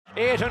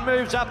Ayrton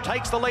moves up,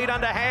 takes the lead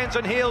under hands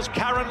and heels.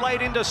 Curran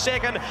late into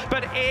second,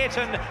 but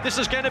Ayrton, this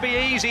is going to be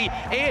easy.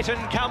 Ayrton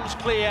comes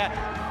clear,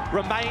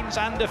 remains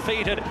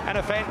undefeated, and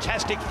a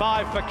fantastic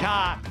 5 for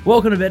Carr.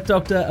 Welcome to Bet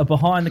Doctor, a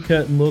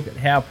behind-the-curtain look at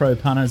how pro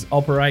punters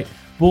operate,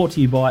 brought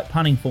to you by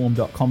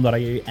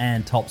puntingform.com.au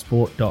and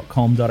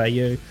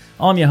topsport.com.au.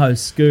 I'm your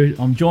host, Scoot.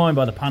 I'm joined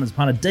by the punter's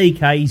punter,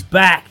 DK. He's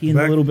back in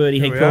the Little Birdie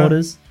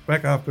headquarters.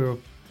 Back after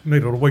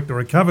needed a week to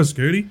recover,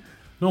 Scooty.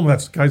 Normally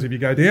that's the case if you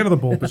go down to the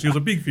ball, but she was a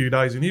big few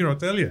days in here, I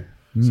tell you.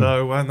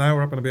 So they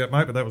were up and about,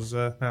 mate, but it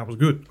was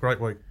good.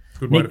 Great week.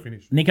 Good way to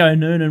finish. Nico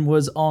Noonan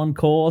was on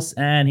course,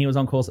 and he was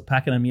on course at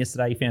Pakenham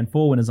yesterday. He found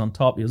 4 winners on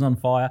top. He was on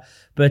fire.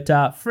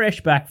 But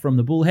fresh back from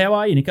the Bull. How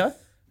are you, Nico?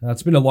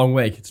 It's been a long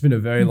week. It's been a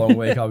very long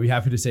week. I'll be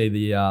happy to see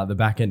the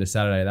back end of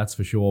Saturday, that's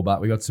for sure.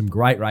 But we got some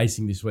great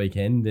racing this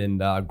weekend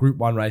and Group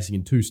 1 racing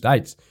in 2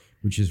 states,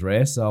 which is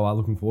rare. So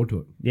looking forward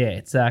to it. Yeah,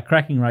 it's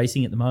cracking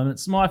racing at the moment.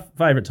 It's my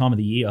favourite time of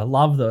the year. I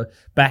love the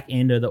back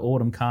end of the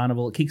Autumn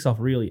Carnival. It kicks off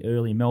really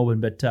early in Melbourne,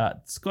 but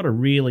it's got a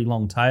really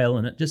long tail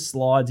and it just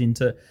slides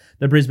into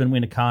the Brisbane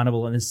Winter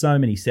Carnival, and there's so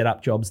many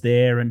setup jobs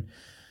there. And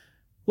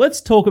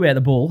let's talk about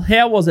the Bull.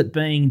 How was it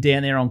being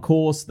down there on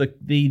course?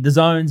 The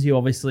zones, you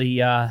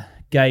obviously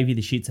gave you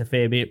the shits a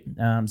fair bit.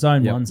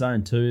 Zone 1,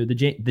 Zone 2. The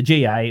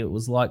GA, it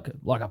was like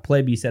a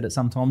pleb, you said it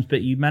sometimes,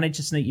 but you managed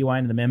to sneak your way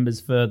into the members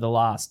for the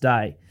last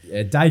day.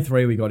 Yeah, day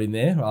 3 we got in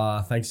there,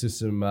 thanks to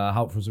some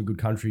help from some good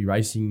country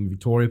racing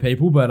Victoria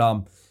people. But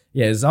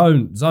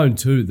Zone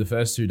 2, the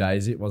first 2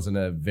 days, it wasn't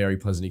a very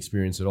pleasant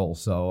experience at all.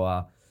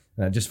 So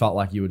it just felt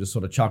like you were just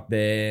sort of chucked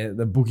there.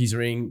 The bookies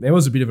ring, there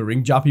was a bit of a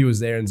ring. Juppie was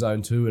there in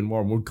Zone 2 and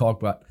Warren Woodcock,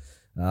 but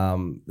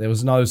there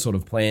was no sort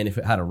of plan if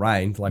it had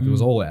rained. Like, it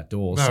was all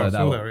outdoors. No, so it's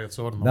all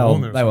outside on the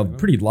lawn there. They were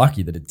pretty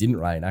lucky that it didn't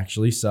rain,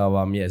 actually. So,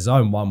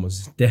 Zone 1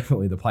 was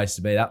definitely the place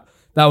to be.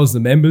 That was the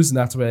members, and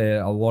that's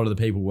where a lot of the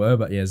people were.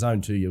 But, Zone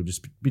 2, you're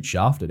just a bit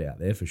shafted out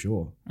there for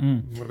sure.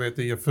 What about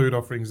the food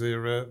offerings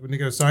there?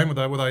 Nico, same?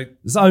 Were they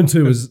Zone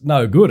 2 was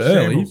no good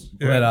early,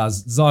 yeah. But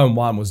Zone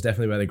 1 was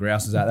definitely where the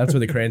grouse was at. That's where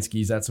the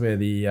Kranskis, that's where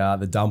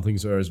the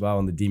dumplings were as well,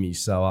 and the dimmies.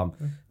 So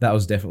that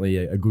was definitely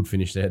a good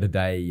finish there to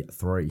day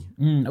 3.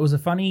 It was a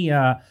funny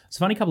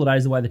couple of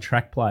days the way the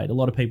track played. A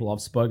lot of people I've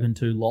spoken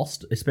to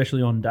lost,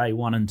 especially on day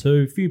 1 and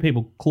 2. A few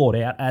people clawed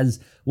out, as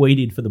we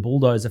did for the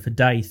Bulldozer for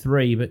day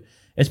 3, but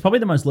it's probably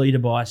the most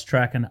leader-biased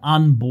track, an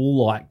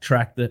un-bull-like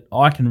track that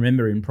I can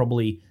remember in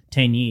probably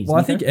 10 years. Well,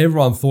 I think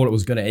everyone thought it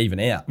was going to even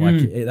out.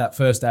 Like that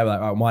first day,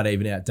 it might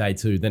even out day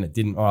 2. Then it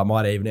didn't. It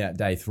might even out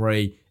day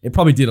 3. It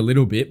probably did a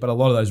little bit, but a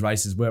lot of those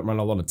races weren't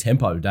running a lot of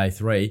tempo day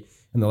 3,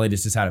 and the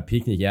leaders just had a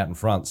picnic out in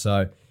front.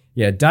 So,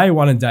 day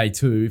 1 and day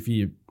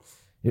 2,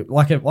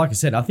 like I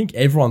said, I think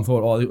everyone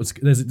thought,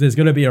 there's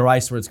going to be a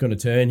race where it's going to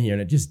turn here,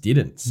 and it just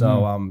didn't.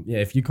 So,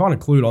 if you kind of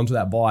clued onto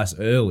that bias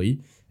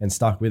early and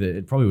stuck with it,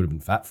 it probably would have been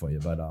fat for you.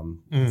 But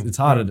it's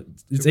harder.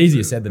 It's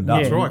easier said than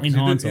done. That's right. In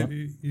hindsight.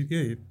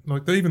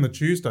 Like even the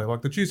Tuesday.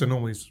 Like the Tuesday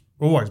normally has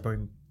always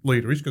been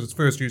leaderish because it's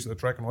first use of the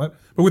track and all that.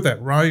 But with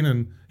that rain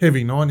and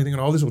heavy 9, you're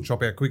thinking, this will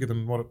chop out quicker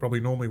than what it probably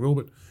normally will.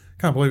 But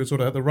can't believe it sort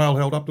of had the rail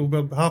held up to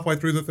about halfway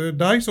through the 3rd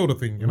day sort of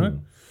thing, you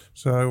know.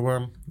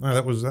 So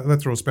that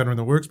threw a spanner in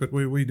the works. But I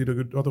thought we did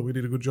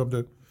a good job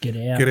to get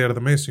out of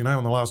the mess,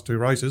 on the last 2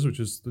 races, which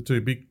is the two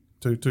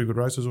good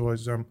races.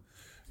 Always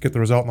get the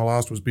result in the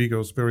last was big. I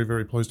was very,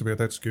 very pleased about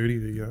that,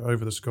 Scooty, the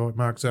Over the Sky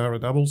Mark Zara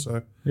double.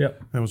 So that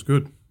was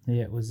good.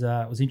 Yeah, it was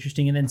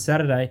interesting. And then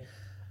Saturday,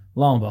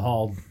 lo and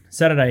behold,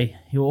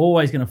 you're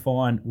always going to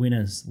find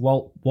winners.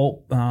 Walt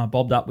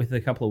bobbed up with a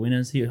couple of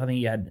winners. I think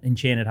he had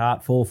Enchanted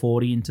Heart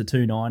 440 into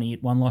 290.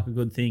 It won like a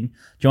good thing.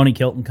 Johnny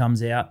Kelton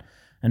comes out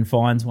and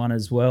finds one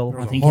as as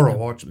I think horror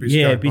watch.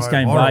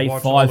 Biscayne Bay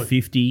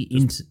 550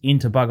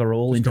 into bugger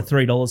all into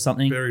 $3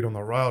 something. Buried on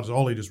the rails.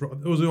 Ollie it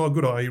was all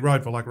good. He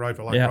rode for luck,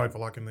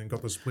 and then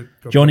got the split.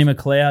 Johnny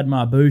McLeod,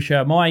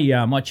 Marbusha.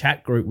 My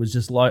chat group was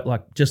just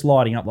just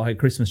lighting up like a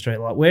Christmas tree.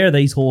 Like, where are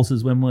these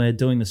horses when we're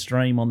doing the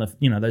stream on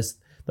the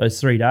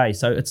those 3 days?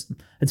 So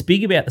it's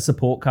big about the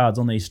support cards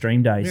on these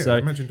stream days. Yeah, so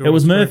it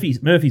was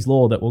Murphy's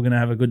law that we're going to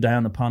have a good day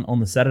on the punt on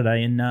the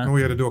Saturday. And all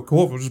we had to do a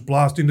call for was just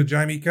blast into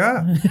Jamie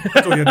Carr.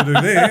 That's all you had to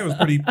do there. It was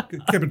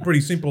kept it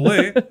pretty simple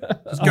there.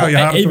 Just go your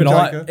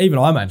hardest. Even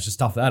I managed to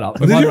stuff that up.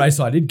 The one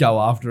race I did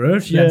go after her,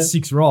 she had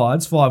 6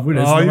 rides, 5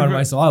 winners. The one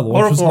race I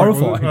launched was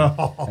horrifying.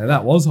 And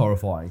that was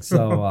horrifying.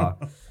 So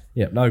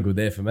no good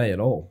there for me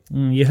at all.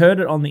 You heard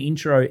it on the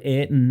intro,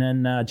 Ayrton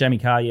and Jamie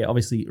Carr,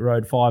 obviously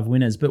rode 5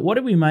 winners. But what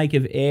did we make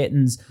of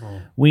Ayrton's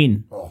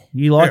win?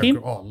 You like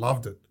him?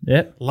 Loved it.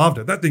 Yep. Loved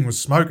it. That thing was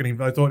smoking him.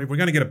 They thought, if we're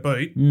going to get it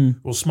beat,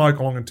 we'll smoke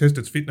along and test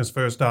its fitness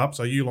first up.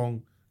 So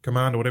Yulong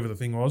Command or whatever the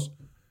thing was,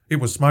 it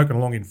was smoking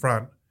along in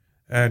front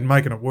and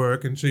making it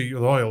work. And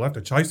you'll have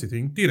to chase the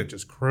thing. Did it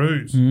just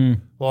cruise?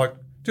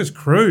 Just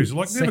cruise.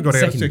 Never got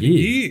out of second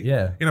gear.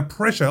 Yeah. In a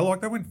pressure,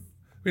 they went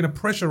in a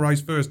pressure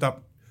race first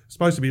up.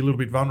 Supposed to be a little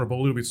bit vulnerable,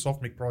 a little bit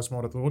soft, Mick Price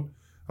might have thought.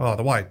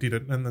 The way it did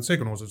it. And the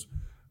second was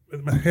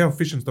how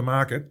efficient's the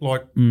market?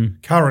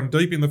 Curran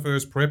deep in the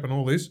first prep and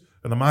all this,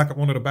 and the market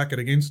wanted to back it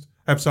against,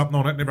 have something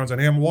on it, and everyone's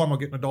saying, why am I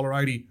getting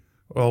 $1.80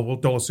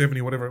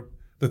 $1.70, whatever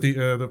that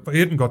the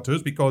Ayrton got to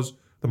us, because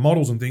the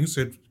models and things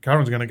said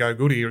Curran's going to go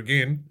good here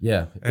again.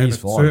 Yeah, and he's it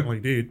fine. certainly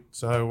did.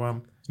 So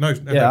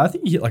I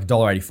think he hit like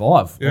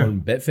 $1.85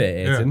 on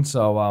Betfair, Ayrton. Yeah.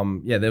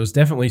 So there was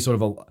definitely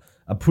sort of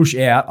a push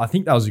out. I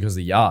think that was because of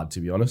the yard,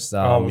 to be honest.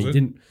 Was he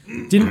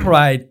it? didn't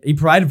parade. He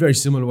paraded very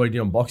similar to what he did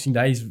on Boxing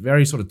Day. He's a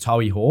very sort of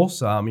towy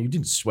horse. He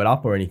didn't sweat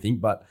up or anything,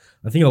 but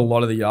I think a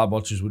lot of the yard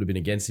watchers would have been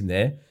against him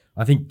there.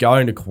 I think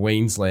going to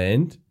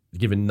Queensland,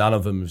 given none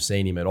of them have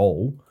seen him at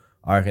all,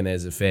 I reckon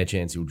there's a fair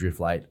chance he'll drift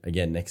late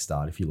again next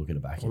start if you're looking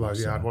to back him. all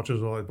those yard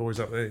watchers, all those boys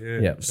up there.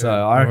 Yeah. Yeah, so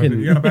I reckon-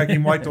 you're going to back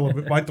him. Wait till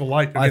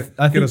late. I Get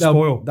think a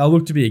spoil. they'll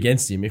look to be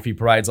against him if he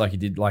parades like he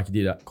did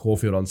at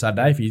Caulfield on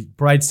Saturday. If he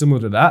parades similar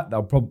to that,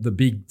 they'll probably the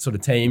big sort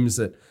of teams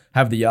that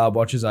have the yard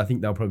watchers. I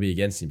think they'll probably be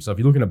against him. So if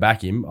you're looking to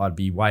back him, I'd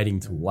be waiting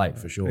till late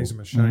for sure. He's a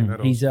machine.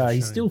 That He's horse is a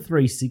he's machine. still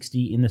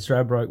 360 in the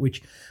Stradbroke,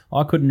 which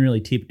I couldn't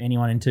really tip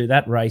anyone into.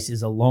 That race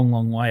is a long,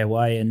 long way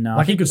away, and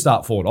Like he could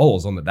start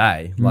 $4 on the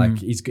day. Like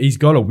he's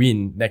got to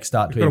win next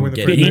start He's to got to even win the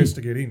get three in. best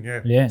to get in.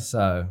 Yeah. yeah,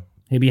 So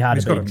he'd be hard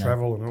He's to got beat. to mate.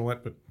 travel and all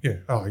that, but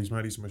yeah. He's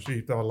a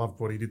machine. I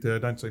loved what he did there. I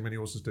don't see many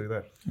horses do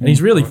that. and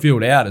he's really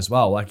filled out as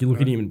well. Like you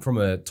look at him from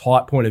a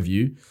tight point of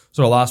view,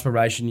 sort of last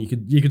preparation, you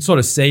could sort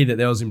of see that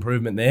there was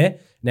improvement there.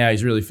 Now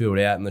he's really filled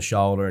out in the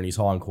shoulder and his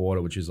hind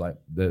quarter, which is like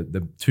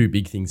the two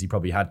big things he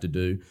probably had to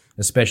do,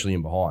 especially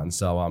in behind.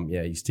 So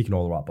he's ticking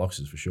all the right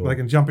boxes for sure. They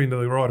can jump into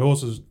the right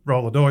horses,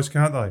 roll the dice,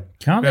 can't they?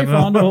 Can't they And,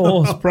 find a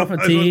horse?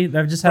 Profiteer.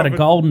 They've just had a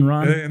golden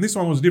run. And this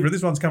one was different.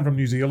 This one's come from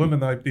New Zealand,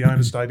 and the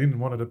owner stayed in and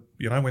wanted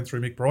to, went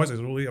through Mick Price. They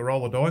said, well,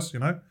 roll the dice,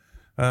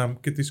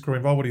 get this crew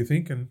involved. What do you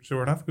think? And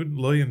sure enough, good.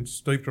 Lee and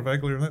Steve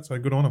Travaglia and that, so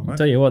good on them, mate.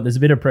 Tell you what, there's a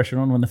bit of pressure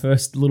on when the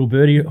first little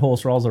birdie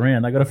horse rolls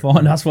around. They got to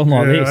find us one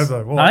like this. have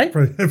they? Well, Eh?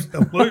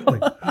 absolutely.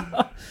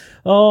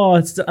 Oh,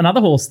 it's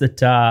another horse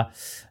that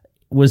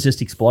was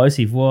just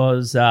explosive.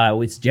 Was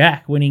with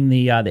Jack winning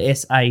the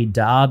SA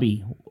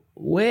Derby.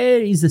 Where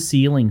is the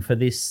ceiling for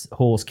this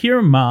horse,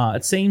 Kieran Maher?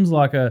 It seems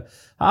like a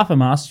half a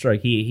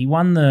masterstroke here. He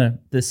won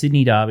the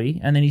Sydney Derby,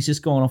 and then he's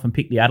just gone off and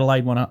picked the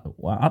Adelaide one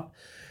up.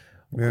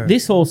 Yeah.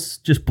 This horse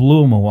just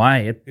blew him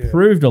away. It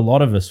proved a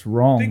lot of us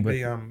wrong. I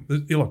think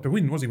but the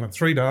win was he won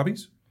 3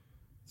 derbies.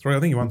 I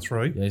think he won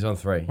 3. Yeah, he's on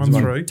 3. Won He's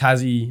won 3.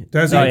 Tassie, oh,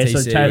 yeah, so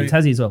ATC,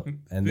 Tassie as well.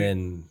 and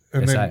then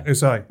And SA. then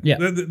SA. Yeah.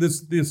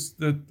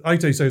 The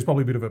ATC is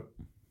probably a bit of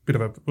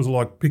a was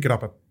like picking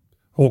up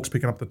Hawks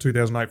picking up the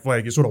 2008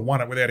 flag. You sort of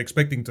won it without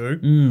expecting to.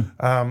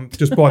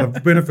 Just by the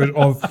benefit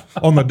of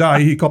on the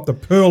day he copped the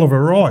pearl of a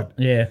ride.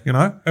 Yeah.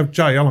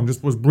 Jay Allen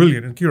just was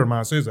brilliant, and Kieran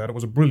Maher says that it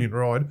was a brilliant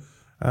ride.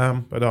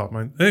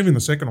 Even the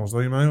second horse,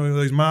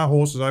 these Maher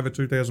horses over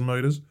 2,000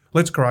 metres.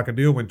 Let's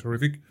Crocodile went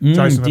terrific,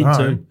 chasing did it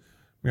home.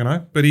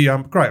 too. But he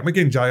great.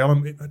 Again, Jay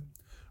Allen,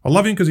 I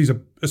love him because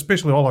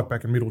especially I like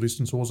back in middle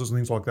distance horses and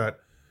things like that.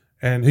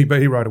 And he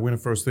rode a winner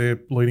for us there,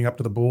 leading up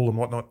to the Bull and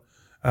whatnot.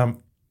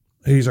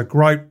 He's a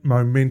great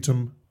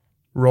momentum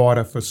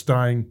rider for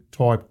staying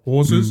type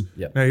horses.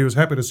 Yep. Now he was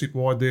happy to sit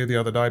wide there the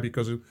other day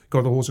because he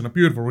got the horse in a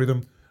beautiful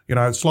rhythm.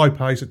 Slow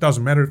pace. It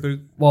doesn't matter if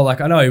the Well,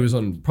 I know he was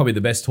on probably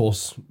the best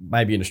horse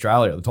maybe in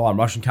Australia at the time,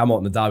 Russian Camelot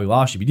in the Derby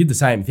last year. But he did the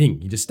same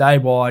thing. He just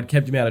stayed wide,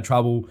 kept him out of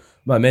trouble.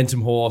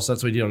 Momentum horse.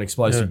 That's what he did on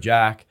Explosive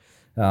Jack.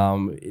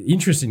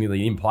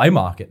 Interestingly, in play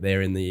market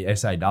there in the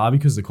SA Derby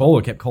because the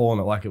caller kept calling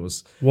it like it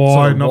was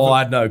Wide,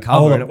 no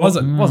cover, and it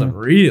wasn't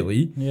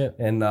really. Yeah.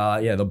 And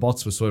the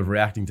bots were sort of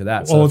reacting to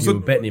that. Well, So if it's you the-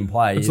 were betting in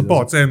play, It's the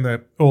bots and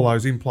all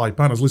those in-play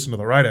punters listen to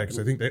the radar because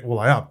they think they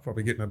are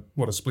probably getting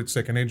a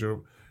split-second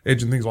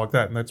edge and things like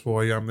that, and that's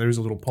why there is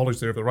a little polish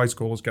there if the race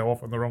callers go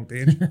off on the wrong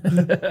tangent.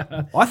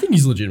 I think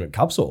he's a legitimate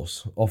cup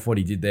source off what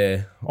he did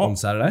there on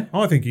Saturday.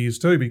 I think he is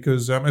too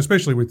because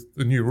especially with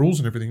the new rules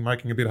and everything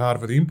making it a bit harder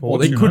for the imports.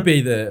 Well, it could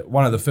be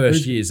one of the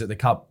first years that the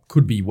Cup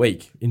could be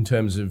weak in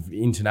terms of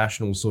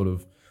international sort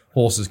of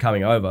horses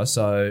coming over.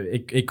 So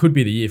it could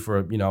be the year for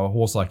a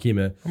horse like him,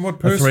 a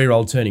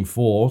 3-year-old turning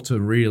 4 to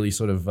really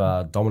sort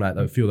of dominate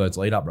a few of those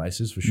lead-up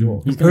races for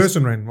sure.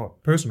 Person ran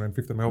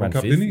 5th at Melbourne Ran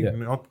Cup, fifth, didn't he? yeah.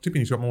 And I'm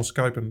tipping he's got more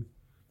scope and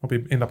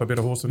probably end up a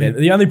better horse than Yeah, him.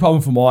 the only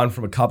problem for mine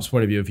from a Cup's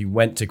point of view, if he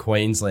went to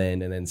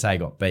Queensland and then say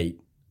got beat,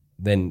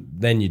 then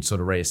you'd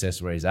sort of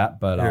reassess where he's at.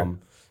 But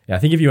I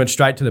think if he went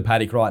straight to the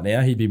paddock right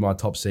now, he'd be my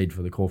top seed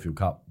for the Caulfield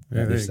Cup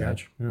at this there you go.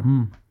 stage.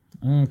 Yeah.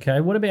 Okay,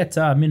 what about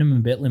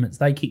minimum bet limits?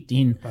 They kicked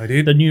in. They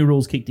did. The new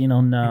rules kicked in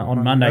on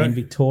Monday in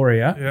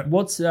Victoria. Yeah.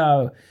 What's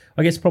I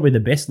guess probably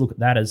the best look at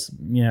that is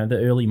the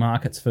early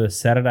markets for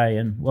Saturday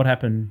and what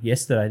happened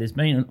yesterday. There's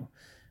been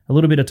a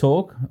little bit of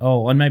talk.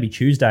 Oh, and maybe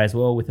Tuesday as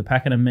well with the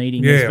Pakenham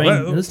meeting. Yeah,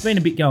 there's been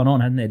a bit going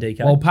on, hasn't there,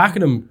 DK? Well,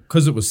 Pakenham,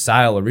 because it was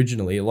sale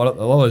originally, a lot of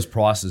those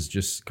prices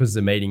just because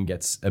the meeting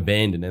gets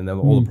abandoned and then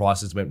all the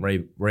prices went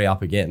re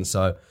up again.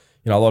 So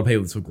a lot of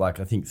people took I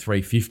think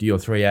 $3.50 or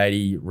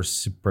 $3.80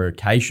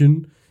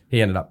 reciprocation.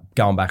 He ended up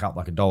going back up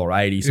like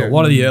 $1.80. So a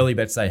lot of the early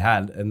bets they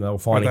had, and they were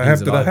finding They have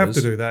things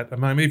to do that. I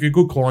mean, if you're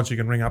good clients, you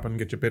can ring up and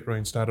get your bet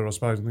reinstated, I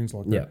suppose, and things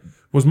like that. Yeah. It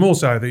was more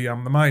so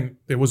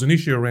there was an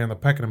issue around the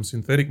Pakenham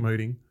synthetic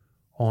meeting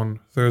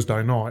on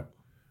Thursday night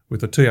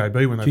with the TAB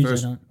when they Tuesday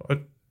first.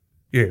 night.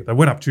 they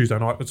went up Tuesday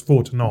night. It's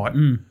 4 tonight.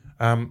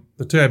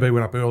 The TAB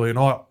went up early, and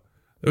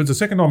it was the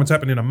second time it's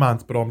happened in a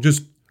month. But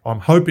I'm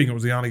hoping it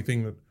was the only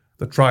thing that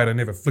the trader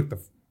never flicked the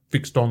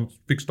fixed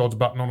odds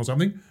button on or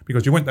something,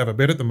 because you went to have a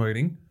bet at the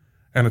meeting,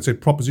 and it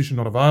said proposition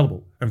not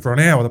available, and for an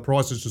hour the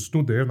prices just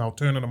stood there, and they were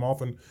turning them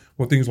off and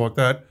things like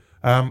that,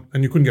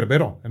 and you couldn't get a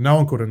bet on, and no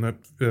one could. And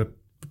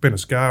Ben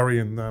Ascari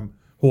and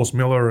Horse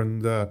Miller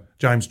and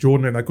James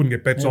Jordan, and they couldn't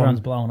get bets Everyone's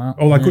on. blowing up.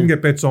 Oh, they couldn't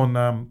get bets on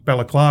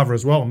Balaclava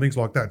as well and things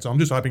like that. So I'm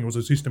just hoping it was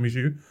a system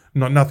issue,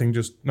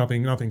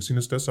 nothing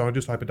sinister. So I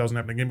just hope it doesn't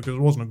happen again, because it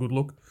wasn't a good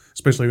look,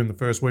 especially in the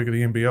first week of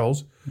the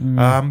NBLs.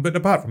 But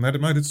apart from that,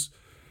 mate,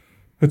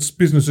 it's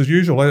business as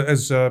usual.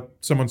 As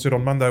someone said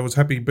on Monday, was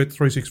happy Bet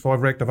 365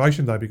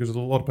 reactivation day, because a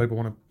lot of people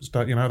want to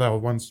start. They were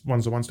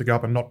the ones to go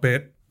up and not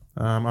bet,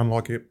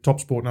 unlike Top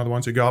Sport and other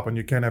ones who go up and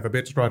you can have a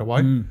bet straight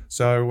away.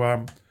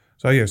 So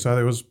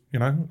there was,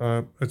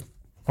 I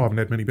haven't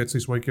had many bets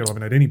this week yet. I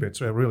haven't had any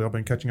bets, really. I've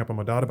been catching up on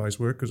my database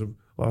work because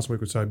last week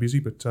was so busy,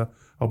 but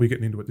I'll be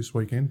getting into it this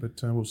weekend, but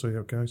we'll see how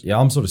it goes. Yeah,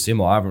 I'm sort of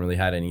similar. I haven't really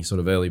had any sort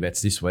of early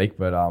bets this week,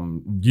 but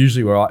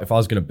usually if I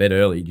was going to bet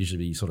early, it'd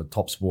usually be sort of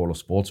Top Sport or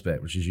Sports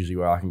Bet, which is usually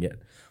where I can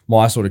get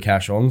my sort of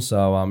cash on.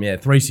 So,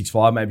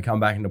 365 maybe come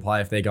back into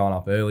play if they're going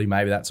up early.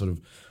 Maybe that sort of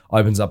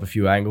opens up a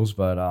few angles,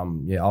 but I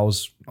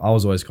was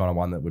always kind of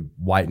one that would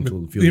wait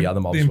until a few of the other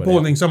mobs The went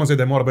important out. thing, someone said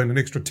there might have been an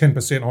extra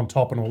 10% on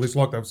top and all this,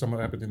 like that. Something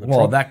happened in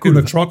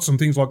the trots and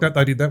things like that.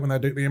 They did that when they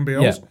did the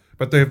NBLs,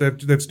 but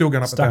they've still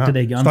gone up. Stuck to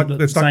their gun.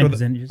 They've stuck same to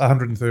percentages.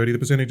 130. The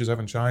percentages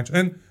haven't changed,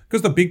 and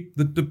because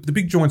the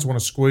big joints want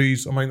to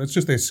squeeze. I mean, it's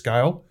just their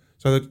scale,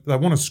 so they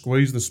want to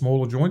squeeze the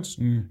smaller joints,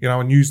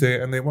 and use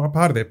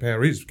part of their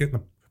power is getting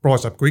the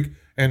price up quick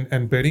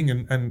and betting,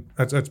 and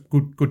that's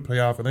good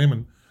PR for them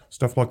and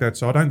stuff like that.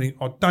 So I don't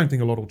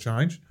think a lot will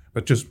change,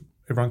 but just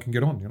everyone can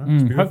get on.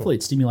 It's beautiful. Hopefully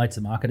it stimulates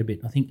the market a bit.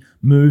 I think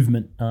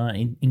movement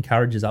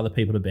encourages other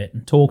people to bet,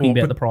 and talking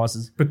about the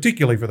prices.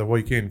 Particularly for the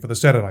weekend, for the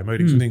Saturday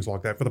meetings and things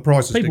like that, for the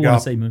prices People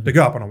to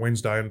go up on a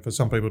Wednesday, and for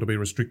some people to be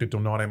restricted till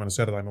 9 a.m. on a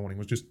Saturday morning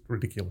was just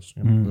ridiculous.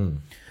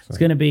 It's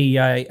going to be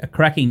a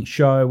cracking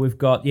show. We've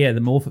got, the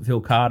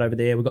Morphettville card over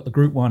there. We've got the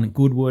Group 1 at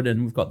Goodwood,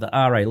 and we've got the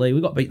R.A. Lee.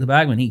 We've got Beat the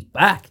Bagman. He's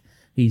back.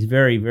 He's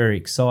very, very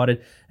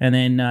excited. And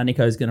then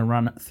Nico's going to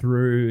run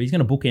through. He's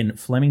going to bookend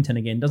Flemington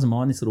again. Doesn't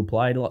mind this little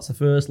play. Lots of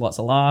first, lots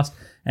of last.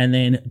 And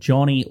then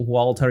Johnny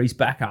Walter, he's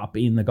back up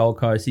in the Gold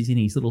Coast. He's in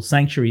his little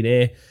sanctuary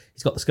there.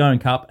 He's got the Scone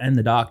Cup and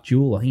the Dark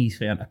Jewel. I think he's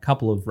found a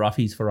couple of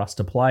roughies for us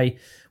to play.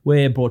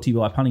 We're brought to you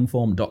by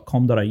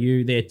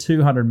puntingform.com.au. Their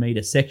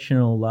 200-metre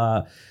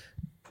sectional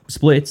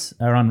splits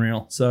are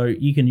unreal. So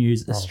you can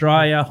use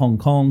Australia, Hong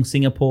Kong,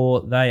 Singapore.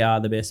 They are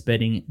the best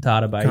betting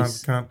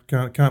database.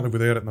 Can't live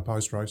without it in the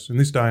post race in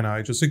this day and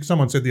age.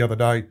 Someone said the other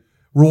day,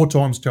 raw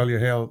times tell you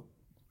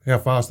how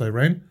fast they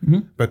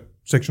ran, but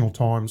sectional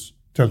times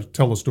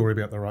tell the story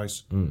about the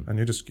race, and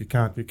you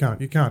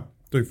can't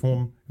do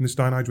form in this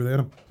day and age without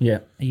them. Yeah,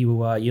 you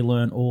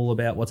learn all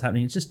about what's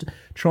happening. It's just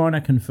trying to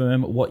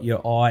confirm what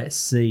your eye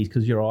sees,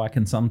 because your eye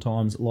can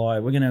sometimes lie.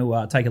 We're going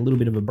to take a little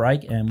bit of a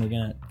break, and we're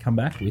going to come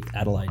back with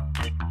Adelaide.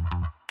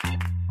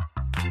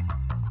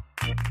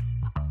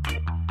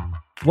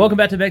 Welcome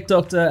back to Bet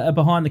Doctor, a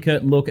behind the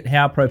curtain look at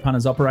how pro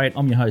punters operate.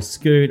 I'm your host,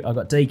 Scoot. I've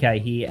got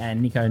DK here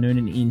and Nico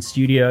Noonan in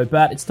studio,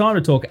 but it's time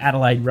to talk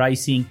Adelaide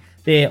racing.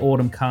 Their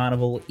Autumn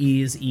Carnival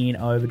is in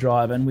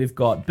overdrive, and we've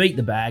got Beat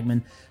the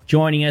Bagman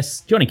joining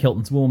us. Johnny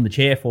Kelton's warmed the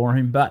chair for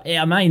him, but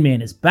our main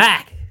man is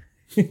back.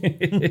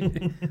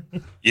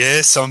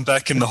 Yes, I'm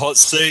back in the hot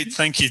seat.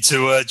 Thank you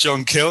to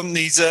John Kelton.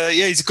 He's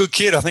a good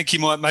kid. I think he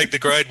might make the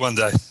grade one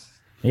day.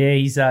 Yeah,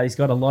 he's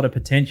got a lot of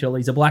potential.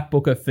 He's a black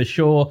booker for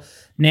sure.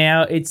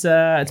 Now, it's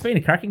been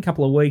a cracking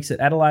couple of weeks at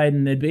Adelaide,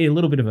 and there'd be a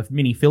little bit of a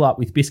mini fill-up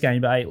with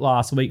Biscayne Bay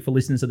last week for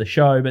listeners of the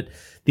show, but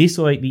this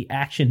week the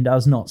action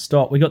does not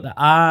stop. We got the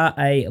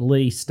R.A.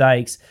 Lee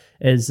Stakes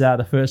as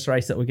the first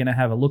race that we're going to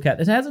have a look at.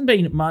 There hasn't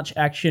been much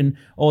action,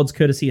 odds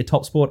courtesy of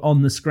Top Sport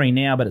on the screen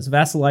now, but it's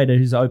Vacillator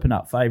who's open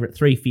up favourite,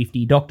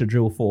 $3.50, Dr.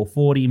 Drill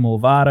 $4.40,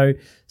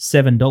 Morvado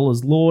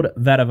 $7, Lord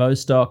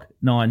Vladivostok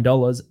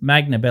 $9,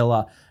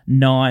 Magnabella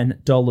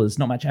 $9.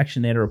 Not much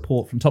action there to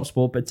report from Top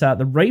Sport, but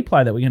the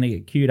replay that we're going to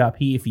get queued up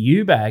here for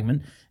you,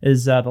 Bagman,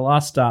 is the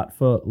last start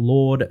for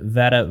Lord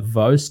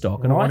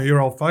Vladivostok. And one of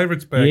your old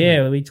favourites, Bagman.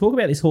 Yeah, we talk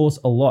about this horse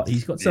a lot.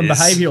 He's got some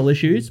behavioural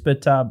issues,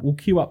 but we'll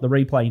queue up the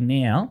replay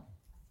now.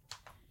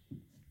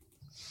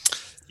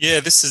 Yeah,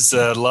 this is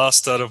the last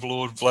start of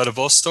Lord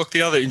Vladivostok.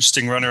 The other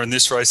interesting runner in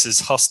this race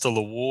is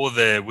Hustler War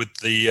there with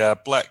the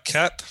black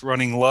cap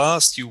running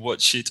last. You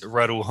watch it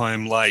rattle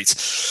home late.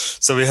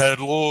 So we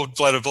had Lord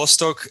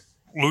Vladivostok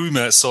loom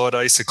outside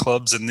Ace of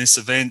Clubs in this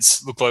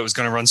event. Looked like it was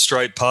going to run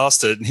straight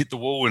past it and hit the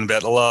wall in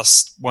about the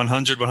last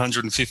 100,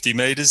 150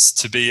 metres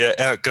to be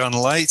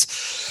outgunned late.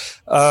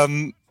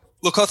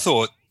 Look, I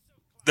thought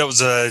that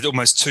was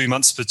almost 2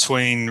 months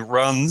between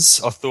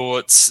runs. I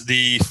thought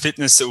the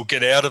fitness that will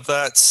get out of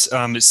that,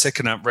 his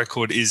second up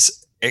record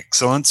is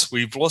excellent.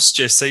 We've lost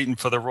Jess Eaton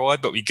for the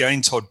ride, but we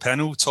gained Todd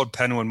Pannell. Todd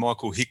Pannell and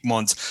Michael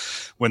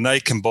Hickmont, when they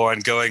combine,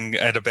 going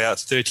at about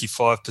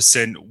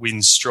 35%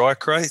 win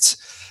strike rate.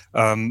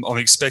 I'm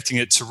expecting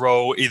it to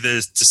roll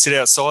either to sit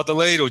outside the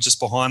lead or just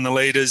behind the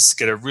leaders,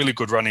 get a really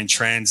good run in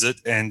transit,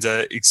 and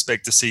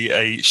expect to see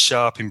a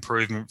sharp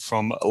improvement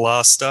from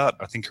last start.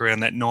 I think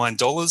around that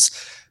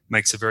 $9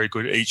 makes a very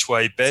good each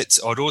way bet.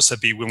 I'd also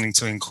be willing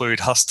to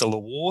include Hustler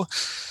War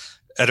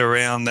at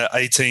around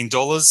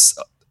 $18.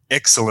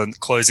 Excellent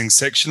closing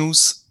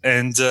sectionals.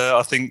 And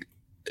I think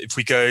if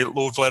we go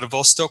Lord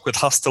Vladivostok with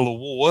Hustler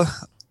War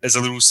as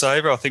a little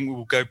saver, I think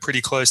we'll go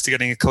pretty close to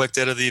getting a collect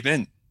out of the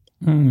event.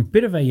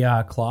 Bit of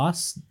a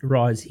class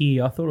rise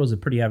here. I thought it was a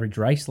pretty average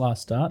race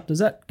last start. Does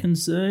that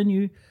concern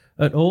you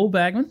at all,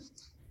 Bagman?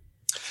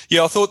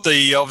 Yeah, I thought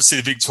obviously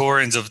the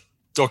Victorians of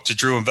Dr.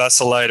 Drew and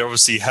Vacillator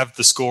obviously have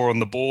the score on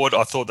the board.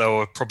 I thought they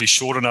were probably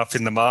short enough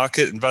in the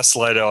market, and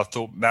Vacillator I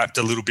thought mapped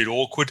a little bit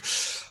awkward.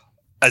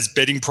 As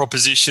betting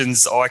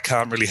propositions, I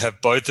can't really have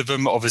both of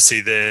them.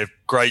 Obviously, they're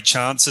great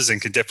chances and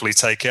can definitely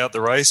take out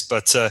the race,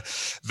 but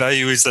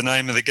value is the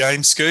name of the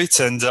game, Scoot,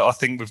 and I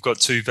think we've got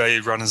two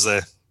value runners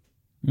there.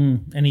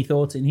 Any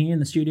thoughts in here in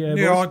the studio?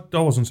 Yeah, boys?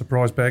 I wasn't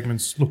surprised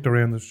Bagman's looked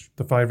around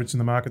the favourites in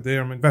the market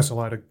there. I mean,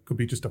 Vacillator could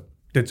be just a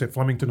dead set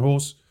Flemington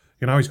horse.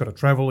 You know, he's got to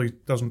travel. I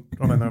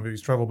don't know if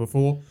he's travelled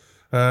before.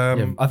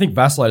 I think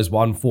Vacillator's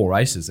won 4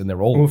 races and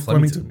they're all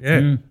Flemington.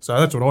 Yeah. So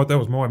that's that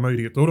was my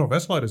immediate thought.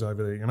 Vacillator's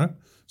over there, you know.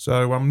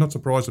 So I'm not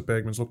surprised that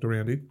Bagman's looked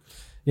around here.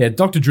 Yeah,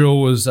 Dr. Drill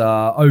was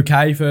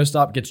okay first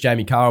up, gets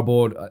Jamie Carr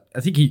aboard.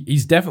 I think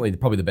he's definitely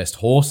probably the best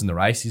horse in the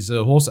race. He's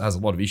a horse that has a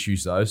lot of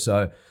issues though.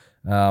 So,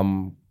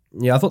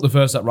 yeah, I thought the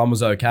first up run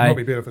was okay. Might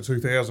be better for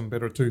 2,000,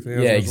 better at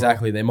 2,000. Yeah,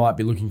 exactly. Well. They might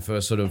be looking for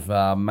sort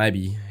of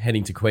maybe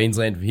heading to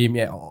Queensland for him.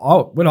 Yeah,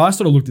 when I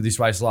sort of looked at this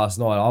race last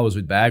night, I was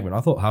with Bagman. I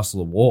thought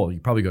Hustler War,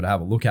 you probably got to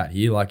have a look at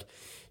here. Like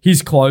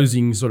his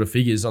closing sort of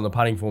figures on the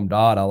punting form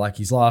data, like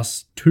his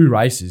last 2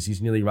 races,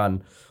 he's nearly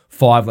run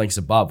 5 lengths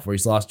above for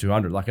his last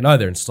 200. Like I know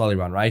they're in slowly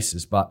run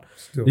races, but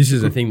this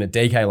is a thing that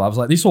DK loves.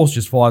 Like this horse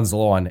just finds the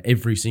line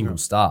every single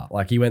start.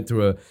 Like he went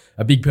through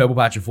a big purple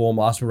patch of form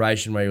last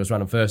aspiration where he was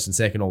running first and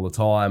second all the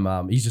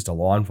time. He's just a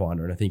line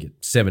finder, and I think at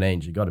 17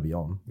 you've got to be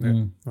on.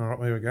 Yeah. All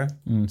right, there we go.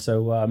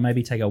 So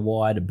maybe take a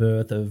wide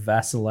berth of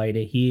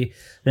Vacillator here.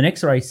 The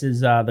next race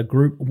is the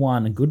Group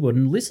 1 Goodwood.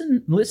 And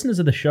listeners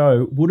of the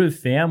show would have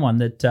found one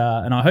that,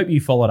 and I hope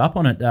you followed up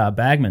on it,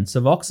 Bagman,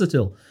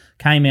 Savoxatil.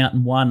 Came out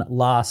and won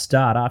last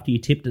start after you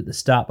tipped at the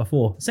start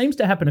before. Seems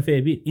to happen a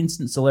fair bit,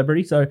 instant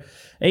celebrity. So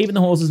even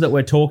the horses that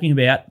we're talking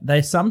about,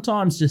 they're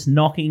sometimes just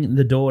knocking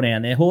the door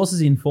down. They're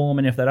horses in form,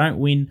 and if they don't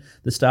win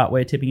the start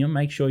we're tipping them,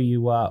 make sure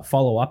you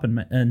follow up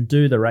and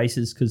do the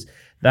races because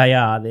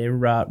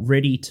they're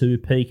ready to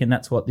peak, and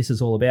that's what this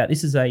is all about.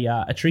 This is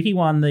a tricky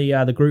one,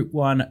 the Group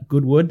 1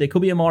 Goodwood. There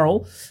could be a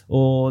moral,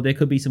 or there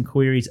could be some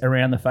queries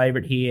around the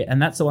favourite here,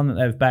 and that's the one that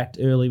they've backed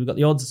early. We've got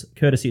the odds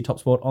courtesy of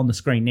TopSport on the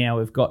screen now.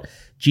 We've got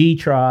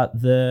G-Tra,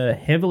 the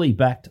heavily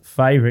backed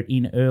favourite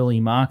in early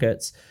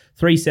markets,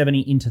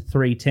 370 into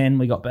 310.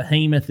 We got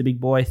Behemoth, the big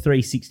boy,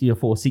 360 to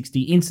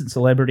 460. Instant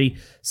Celebrity,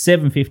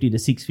 750 to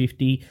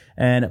 650.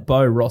 And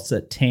Bo Ross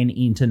at 10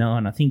 into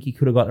 9. I think you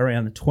could have got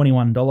around the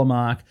 $21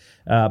 mark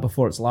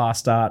before its last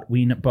start.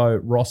 Win Bo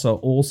Rosser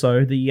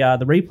also. The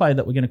replay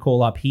that we're going to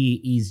call up here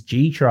is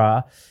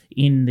G-Tra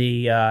in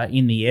the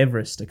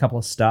Everest a couple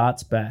of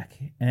starts back.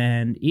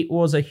 And it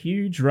was a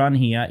huge run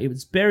here. It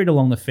was buried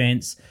along the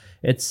fence.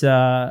 It's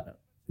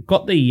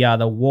got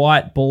the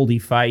white baldy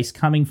face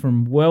coming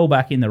from well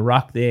back in the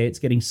ruck there. It's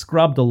getting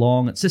scrubbed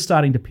along. It's just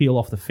starting to peel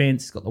off the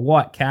fence. It's got the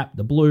white cap,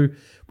 the blue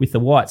with the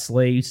white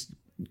sleeves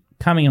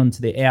coming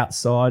onto the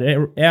outside,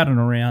 out and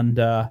around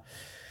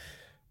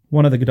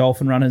one of the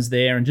Godolphin runners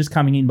there and just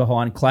coming in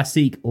behind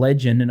Classic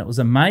Legend. And it was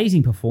an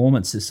amazing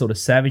performance to sort of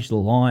savage the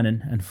line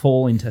and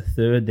fall into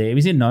third there. He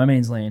was in no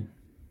man's land.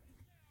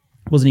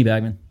 Wasn't he,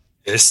 Bagman?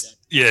 Yes.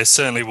 Yeah,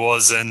 certainly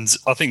was. And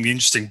I think the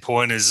interesting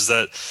point is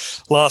that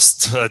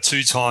last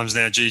 2 times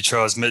now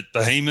G-Tra's met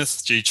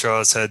Behemoth.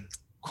 G-Tra's had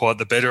quite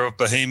the better of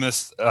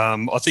Behemoth.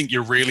 I think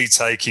you're really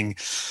taking,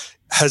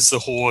 has the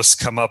horse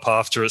come up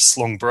after its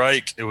long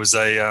break? It was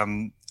a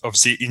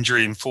obviously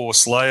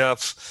injury-enforced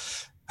layup.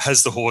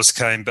 Has the horse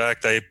came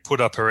back? They put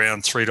up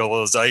around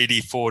 $3.80,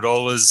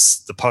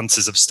 $4. The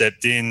punters have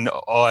stepped in.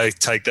 I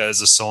take that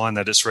as a sign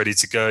that it's ready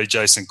to go.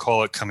 Jason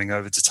Collett coming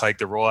over to take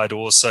the ride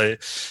also,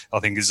 I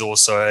think is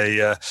also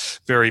a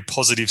very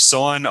positive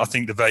sign. I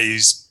think the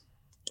value's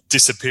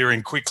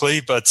disappearing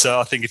quickly, but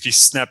I think if you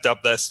snapped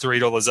up that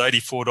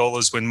 $3.80,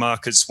 $4 when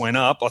markets went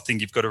up, I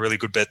think you've got a really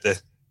good bet there.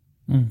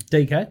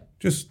 DK?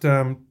 Just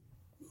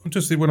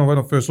when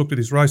I first looked at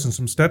this race and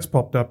some stats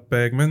popped up,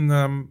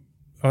 Bagman,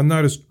 I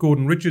noticed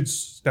Gordon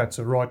Richards' stats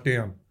are right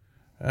down.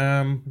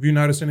 Have you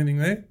noticed anything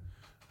there?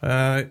 He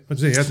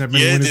hasn't had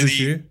many winners this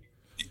year.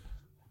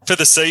 For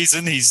the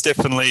season, he's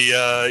definitely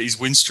his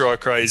win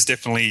strike rate is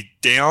definitely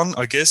down,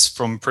 I guess,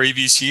 from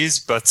previous years.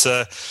 But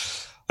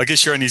I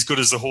guess you're only as good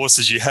as the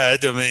horses you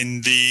had. I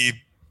mean, the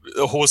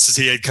horses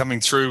he had coming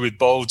through with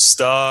Bold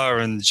Star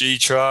and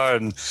G-Tra,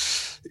 and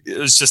it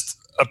was just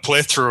a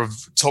plethora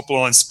of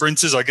top-line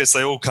sprinters. I guess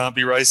they all can't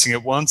be racing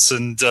at once.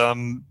 And,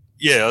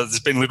 there's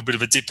been a little bit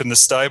of a dip in the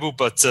stable,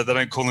 but they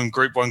don't call him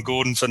Group 1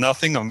 Gordon for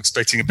nothing. I'm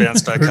expecting a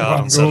bounce-back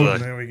hard on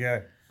Saturday. There we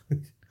go.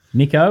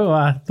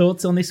 Nico,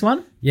 thoughts on this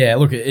one? Yeah,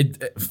 look,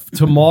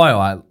 to my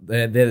eye,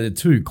 they're the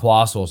two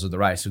class horses of the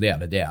race,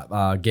 without a doubt.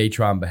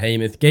 Gytrash and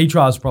Behemoth.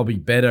 Gytrash is probably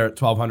better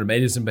at 1,200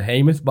 metres than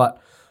Behemoth,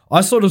 but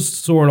I sort of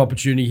saw an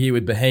opportunity here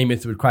with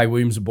Behemoth, with Craig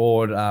Williams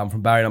aboard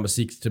from barrier number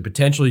 6 to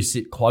potentially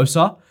sit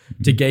closer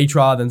to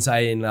Gytrash than,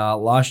 say, in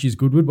last year's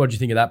Goodwood. What do you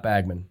think of that,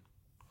 Bagman?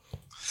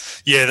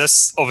 Yeah,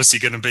 that's obviously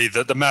going to be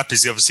the map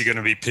is obviously going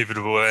to be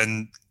pivotal,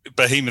 and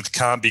Behemoth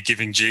can't be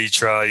giving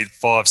Gytrash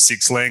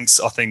 5-6 lengths.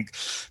 I think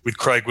with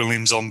Craig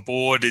Williams on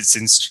board, it's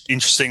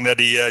interesting that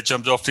he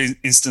jumped off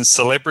Instant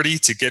Celebrity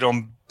to get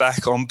on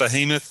back on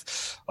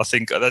Behemoth. I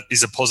think that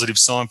is a positive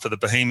sign for the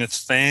Behemoth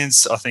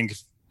fans. I think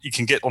if you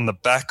can get on the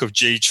back of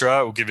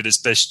Gytrash, it will give it its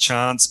best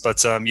chance. But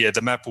the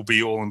map will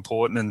be all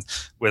important and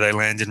where they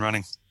land in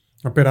running.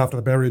 I bet after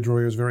the barrier draw,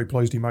 he was very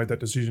pleased he made that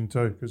decision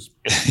too, because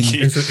I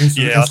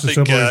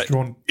think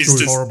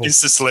horrible.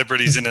 Instant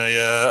Celebrity's in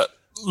a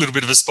little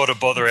bit of a spot of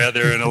bother out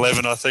there in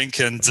 11, I think.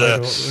 And I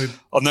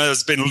know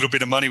there's been a little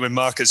bit of money when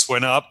markets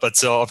went up,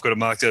 but I've got to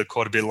mark it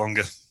quite a bit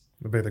longer.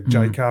 It'll be the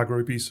J Car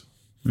groupies.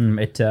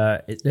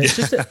 It's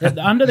just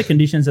under the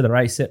conditions of the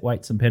race, set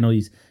weights and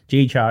penalties,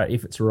 Gytrash,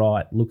 if it's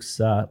right, looks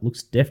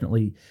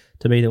definitely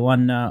to be the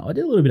one. I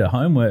did a little bit of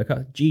homework.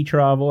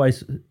 Gytrash, I've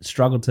always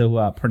struggled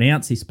to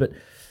pronounce this, but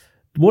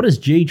what does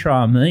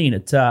Gytrash mean?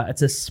 It's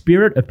a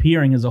spirit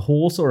appearing as a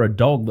horse or a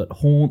dog that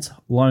haunts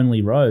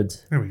lonely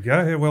roads. There we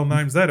go. How well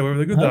name's that? Whoever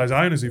the good those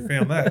owners who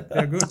found that.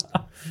 How good.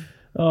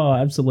 Oh,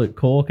 absolute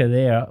corker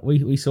there.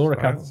 We saw a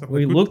couple.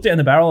 We looked down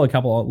the barrel a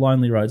couple of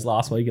lonely roads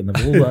last week in the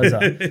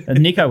Bulldozer,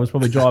 and Nico was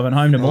probably driving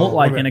home to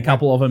Mortlake in a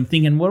couple of them,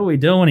 thinking, "What are we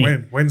doing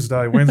here?"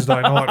 Wednesday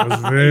night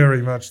was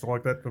very much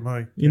like that for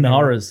me. In the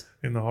horrors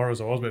I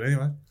was. But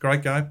anyway,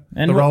 great game.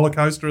 And the roller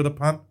coaster of the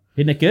punt.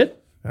 Isn't it good?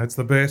 That's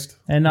the best.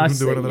 And I couldn't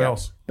do anything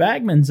else.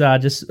 Bagman's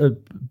just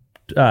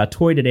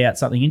tweeted out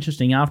something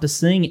interesting. After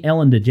seeing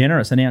Ellen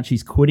DeGeneres announce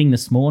she's quitting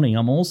this morning,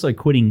 I'm also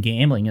quitting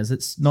gambling as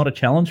it's not a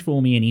challenge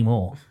for me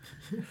anymore.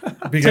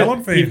 Big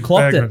Ellen fan. You've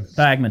clocked it,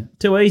 Bagman.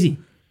 Too easy.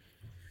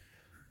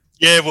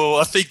 Yeah, well,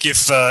 I think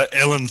if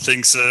Ellen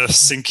thinks a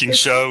sinking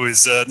show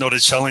is not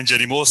a challenge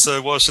anymore,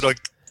 so why should I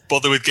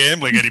bother with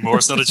gambling anymore?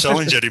 It's not a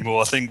challenge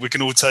anymore. I think we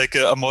can all take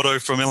a motto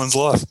from Ellen's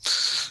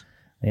life.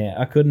 Yeah,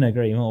 I couldn't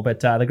agree more. But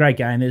the great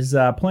game, there's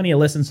plenty of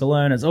lessons to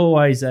learn. It's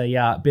always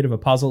a bit of a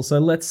puzzle. So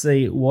let's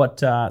see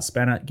what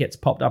spanner gets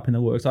popped up in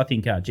the works. I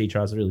think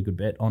Gytrash is a really good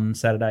bet on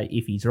Saturday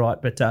if he's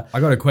right. But I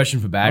got a question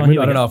for Bagman.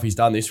 I don't know if he's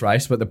done this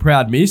race, but the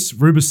Proud Miss,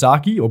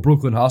 Rubisaki or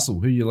Brooklyn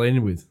Hustle? Who are you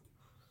leaning with?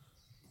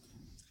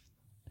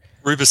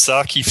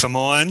 Rubisaki for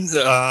mine.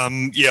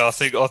 I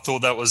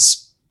thought that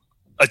was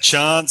a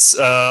chance.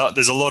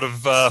 There's a lot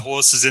of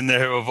horses in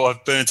there who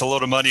I've burnt a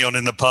lot of money on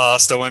in the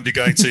past. I won't be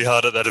going too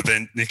hard at that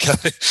event, Nico.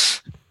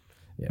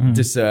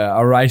 Just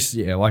a race,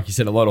 like you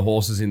said, a lot of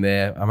horses in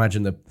there. I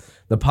imagine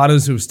the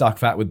punters who have stuck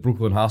fat with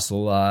Brooklyn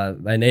Hustle,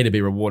 they need to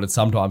be rewarded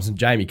sometimes, and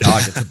Jamie Carr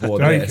gets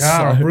aboard there.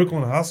 Carr,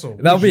 Brooklyn Hustle.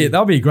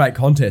 That'll be a great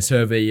contest,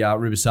 her v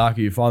Rubisaki,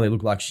 who finally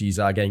looked like she's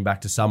getting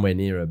back to somewhere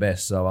near her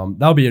best. So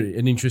that'll be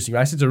an interesting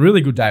race. It's a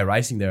really good day of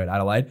racing there at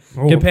Adelaide.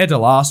 Compared to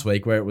last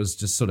week where it was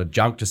just sort of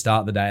junk to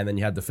start the day and then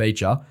you had the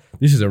feature.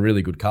 This is a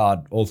really good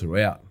card all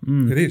throughout.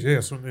 It is,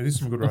 yes. It is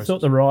some good races. I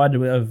thought the ride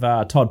of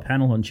Todd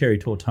Pannell and Cherry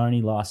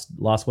Tortoni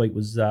last week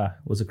was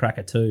a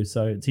cracker too.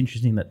 So it's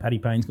interesting that Paddy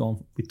Payne's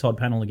gone with Todd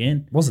Pannell again.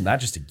 Wasn't that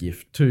just a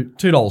gift?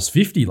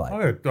 $2.50 late.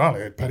 I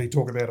heard Paddy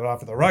talk about it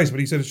after the race, but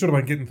he said it should have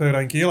been getting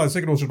 13 kilos.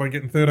 Second horse should have been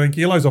getting 13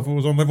 kilos off it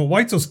was on level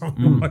weights or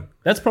something.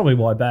 That's probably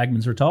why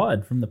Bagman's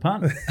retired from the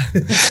punt.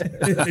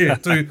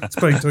 It's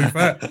been too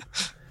fat.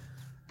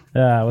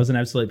 It was an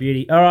absolute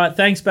beauty. All right,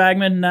 thanks,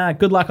 Bagman.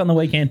 Good luck on the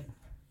weekend.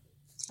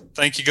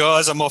 Thank you,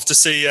 guys. I'm off to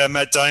see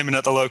Matt Damon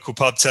at the local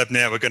pub tab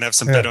now. We're going to have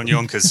some bet on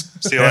Yonkers.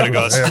 See you later,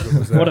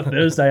 guys. What a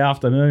Thursday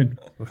afternoon.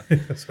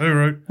 So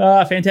rude.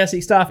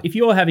 Fantastic stuff. If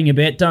you're having a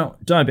bet,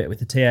 don't bet with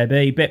the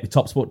TAB. Bet with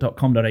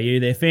topsport.com.au.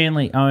 They're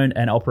family owned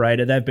and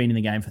operated. They've been in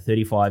the game for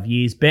 35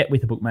 years. Bet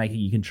with a bookmaker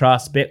you can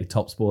trust. Bet with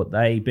TopSport.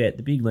 They bet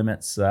the big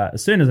limits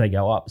as soon as they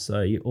go up,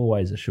 so you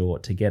always are sure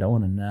to get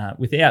on. And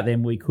without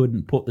them, we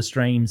couldn't put the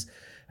streams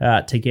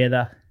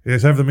together.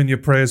 Yes, have them in your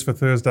prayers for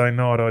Thursday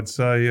night, I'd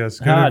say.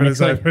 Yes, next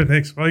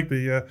week.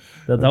 The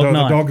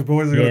Dogs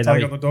boys are going to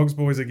take on the Dogs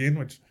boys again,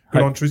 which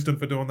good on Tristan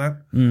for doing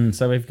that.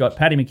 So we've got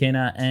Paddy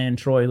McKenna and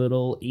Troy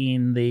Little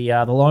in the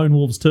Lone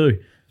Wolves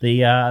too.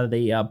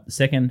 The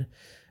second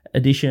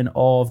edition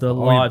of the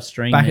live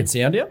stream. Back at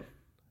Sandown?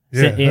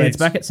 It's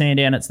back at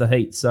Sandown. It's the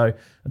heat. So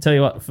I'll tell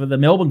you what, for the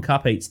Melbourne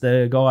Cup heats,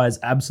 the guys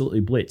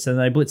absolutely blitz, and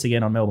they blitz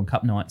again on Melbourne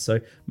Cup night.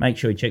 So make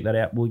sure you check that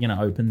out. We're going to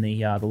open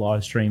the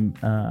live stream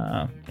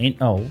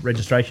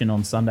registration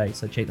on Sunday,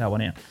 so check that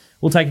one out.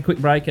 We'll take a quick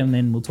break and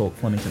then we'll talk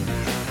Flemington.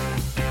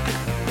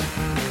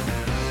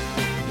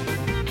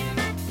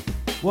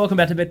 Welcome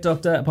back to Bet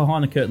Doctor,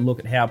 behind the curtain look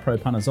at how pro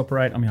punters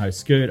operate. I'm your host,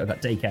 Skirt. I've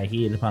got DK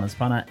here, the punter's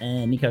punter,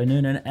 and Nico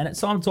Noonan. And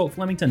it's time to talk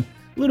Flemington.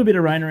 A little bit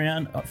of rain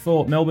around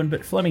for Melbourne,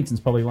 but Flemington's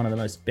probably one of the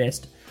most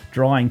best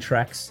drying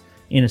tracks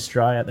in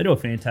Australia. They do a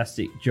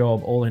fantastic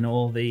job, all in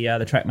all.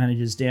 The track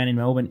managers down in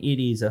Melbourne. It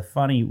is a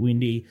funny,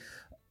 windy,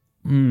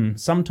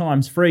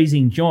 sometimes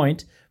freezing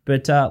joint.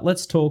 But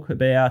let's talk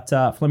about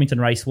Flemington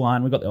Race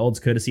 1. We've got the odds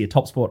courtesy of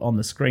TopSport on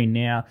the screen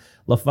now.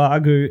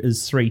 Lafargue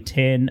is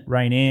 310.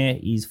 Rainier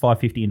is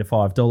 $5.50 into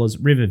 $5.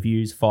 River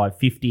Views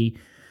 $5.50.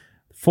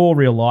 For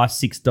Real Life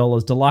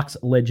 $6. Deluxe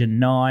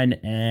Legend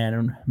 $9.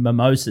 And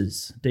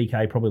Mimosas.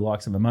 DK probably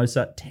likes a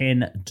mimosa.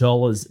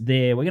 $10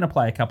 there. We're going to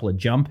play a couple of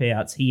jump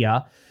outs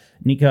here,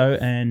 Nico,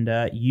 and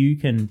you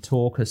can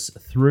talk us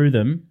through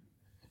them.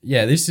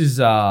 Yeah, this is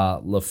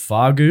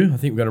Lafargue. I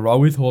think we're going to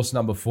roll with horse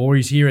number 4.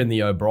 He's here in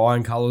the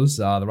O'Brien colours,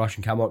 the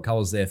Russian Camelot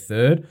colours there,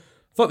 third.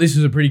 Thought this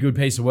was a pretty good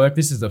piece of work.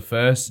 This is the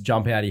first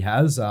jump out he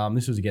has.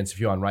 This was against a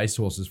few unraced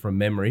horses from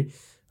memory.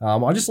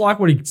 I just like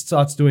what he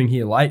starts doing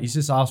here late. He's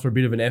just asked for a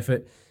bit of an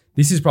effort.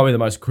 This is probably the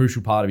most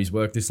crucial part of his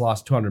work, this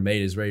last 200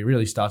 metres, where he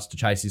really starts to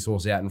chase this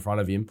horse out in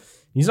front of him.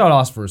 He's not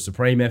asked for a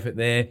supreme effort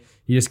there.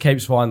 He just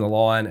keeps finding the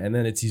line, and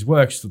then it's his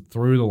work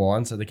through the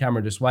line, so the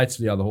camera just waits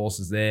for the other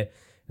horses there.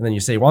 And then you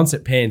see, once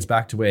it pans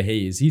back to where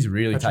he is, he's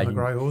really taking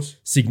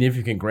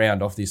significant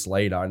ground off this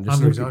leader and just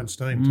under his own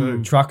steam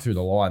too. Truck through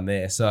the line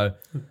there. So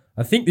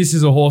I think this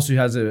is a horse who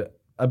has a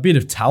bit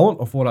of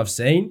talent of what I've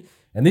seen.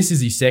 And this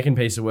is his second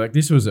piece of work.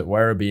 This was at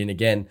Werribee. And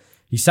again,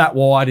 he sat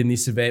wide in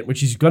this event,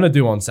 which he's going to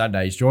do on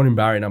Saturday. He's drawn in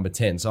barrier number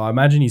 10. So I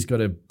imagine he's got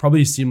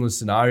probably a similar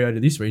scenario to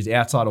this where he's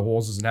outside of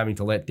horses and having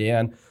to let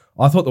down.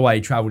 I thought the way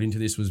he travelled into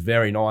this was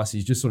very nice.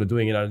 He's just sort of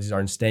doing it on his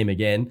own steam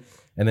again.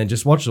 And then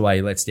just watch the way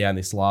he lets down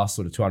this last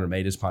sort of 200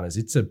 metres, punters.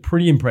 It's a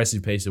pretty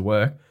impressive piece of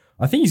work.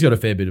 I think he's got a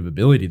fair bit of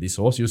ability, this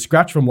horse. He was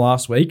scratched from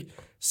last week,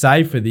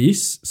 save for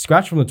this,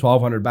 scratched from the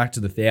 1,200 back to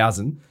the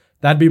 1,000.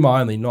 That'd be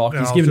my only knock.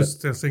 Yeah, I was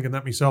just thinking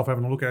that myself,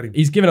 having a look at him.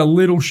 He's given a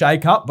little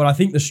shake up, but I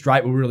think the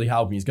straight will really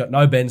help him. He's got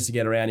no bends to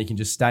get around. He can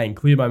just stay in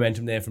clear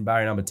momentum there from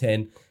barrier number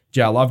 10.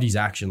 I loved his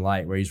action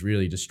late where he's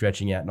really just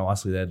stretching out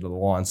nicely there to the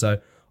line.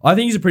 So I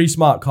think he's a pretty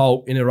smart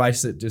colt in a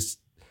race that just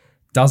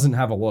doesn't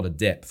have a lot of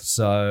depth.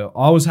 So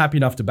I was happy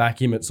enough to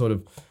back him at sort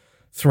of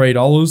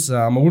 $3.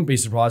 I wouldn't be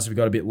surprised if we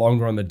got a bit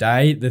longer on the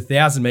day. The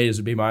 1,000 metres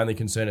would be my only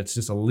concern. It's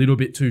just a little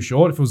bit too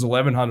short. If it was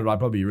 1,100, I'd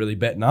probably be really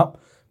betting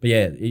up. But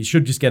yeah, he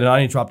should just get an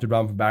uninterrupted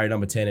run from barrier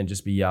number 10 and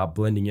just be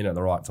blending in at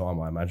the right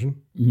time, I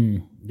imagine.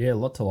 Yeah, a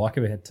lot to like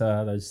about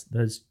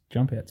those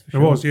jump outs for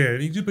sure. It was, yeah.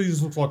 He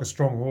just looks like a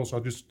strong horse. I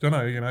just don't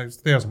know, it's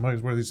 1,000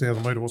 metres, whether he's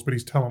 1,000 metre horse, but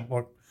his talent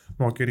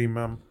might get him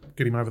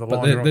over the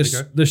line.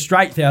 The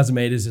straight 1,000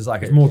 metres is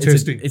like more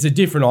testing. It's a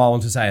different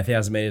island to say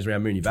 1,000 metres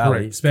around Moonee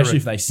Valley, especially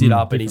if they sit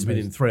up and he's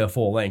within 3 or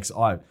 4 lengths.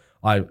 I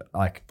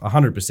like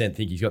 100%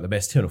 think he's got the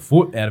best turn of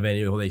foot out of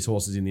any of these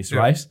horses in this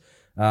race.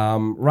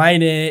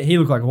 Rainier, he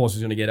looked like a horse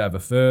who's going to get over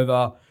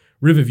further.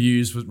 River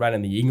Views ran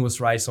in the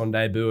Inglis race on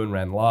debut and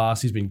ran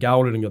last. He's been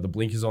gelded and got the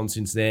blinkers on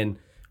since then.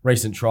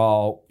 Recent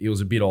trial, he was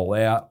a bit all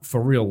out.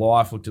 For Real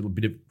Life, looked a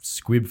bit of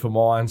squib for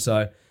mine.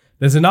 So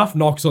there's enough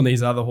knocks on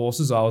these other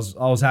horses. I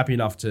was happy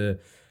enough to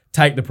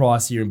take the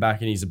price here and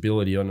back in his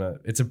ability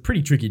it's a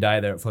pretty tricky day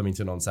there at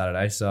Flemington on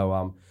Saturday.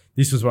 So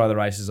this was one of the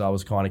races I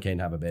was kind of keen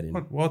to have a bet in.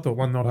 Well, I thought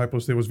one not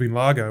hopeless there was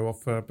Vinlago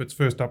off its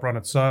first up run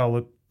at Sale.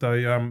 That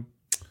they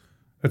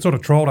it sort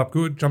of trolled up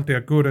good, jumped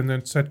out good, and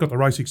then got the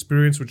race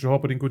experience, which will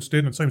help it in good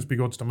stead. And it seems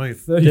big odds to me.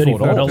 $34.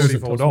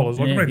 $34.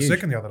 Like it ran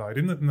second the other day,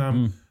 didn't it?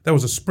 And that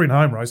was a sprint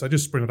home race. They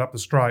just sprinted up the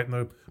straight,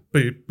 and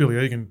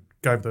Billy Egan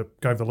gave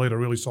the leader a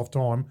really soft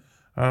time.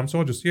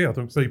 So I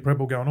think the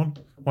Preble going on.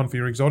 One for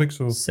your exotics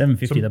or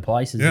 $7.50 the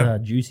place is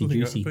juicy.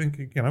 I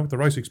think with the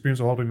race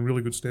experience, will hold it in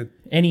really good stead.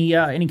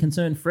 Any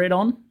concern, Fred,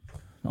 on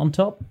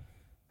top?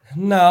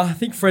 No, I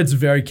think Fred's a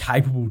very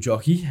capable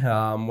jockey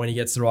when he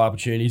gets the right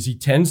opportunities. He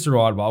tends to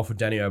ride well for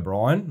Danny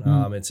O'Brien.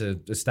 It's a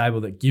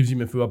stable that gives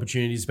him a few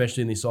opportunities,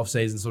 especially in this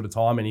off-season sort of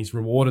time, and he's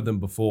rewarded them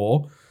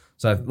before.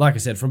 So, like I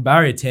said, from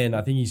barrier 10,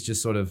 I think he's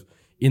just sort of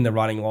in the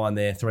running line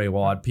there, 3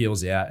 wide,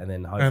 peels out, and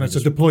then hopefully... And it's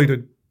a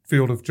depleted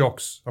field of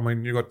jocks. I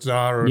mean, you've got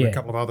Zara and a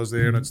couple of others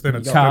there, and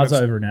it's Cars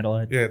over in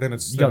Adelaide. Yeah, then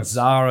it's... You got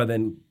Zara,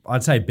 then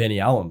I'd say Benny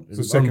Allen.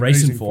 On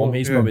recent form,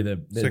 he's probably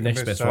the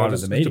next best rider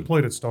at the meeting.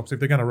 Depleted stocks. If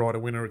they're going to ride a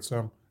winner, it's...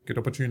 get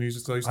opportunities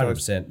these days.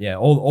 100%, yeah.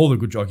 All the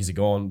good jockeys are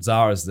gone.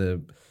 Zara's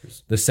the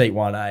seat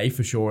 1A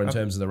for sure in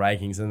terms of the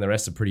rankings, and the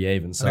rest are pretty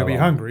even. So he'll be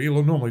hungry.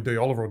 He'll normally D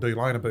Oliver or D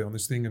Lane will be on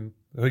this thing, and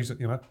he's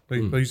getting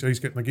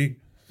the gig.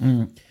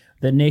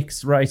 The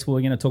next race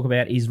we're going to talk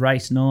about is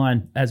race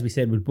 9. As we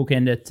said, we'll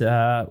bookend it.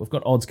 We've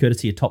got odds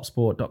courtesy of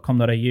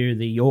topsport.com.au.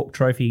 The York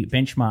Trophy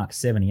benchmark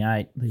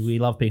 78. We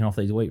love picking off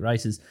these week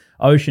races.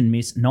 Ocean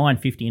Miss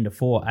 $9.50 into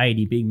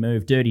 $4.80. Big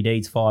move. Dirty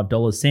Deeds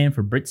 $5. San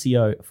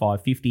Fabrizio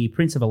 $5.50.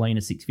 Prince of Alina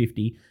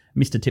 $6.50.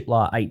 Mr.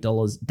 Tiplar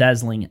 $8.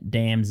 Dazzling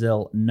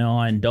Damsel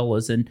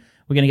 $9. And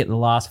we're going to get the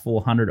last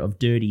 400 of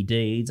Dirty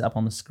Deeds up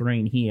on the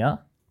screen here.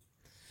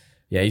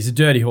 Yeah, he's a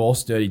dirty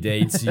horse, Dirty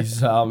Deeds.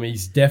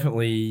 He's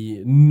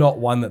definitely not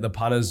one that the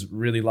punters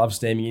really love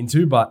steaming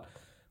into, but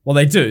Well,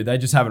 they do. They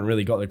just haven't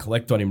really got the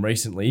collect on him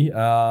recently.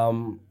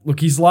 Look,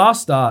 his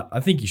last start, I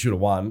think he should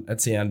have won at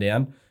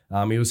Sandown.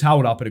 He was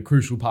held up at a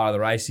crucial part of the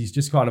race. He's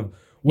just kind of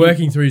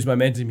working through his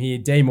momentum here.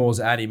 D Moore's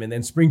at him, and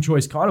then Spring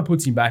Choice kind of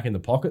puts him back in the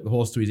pocket. The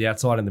horse to his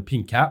outside in the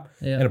pink cap,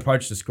 and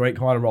Approach to Discreet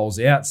kind of rolls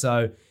out.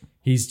 So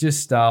he's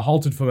just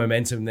halted for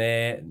momentum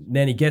there.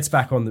 Then he gets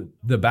back on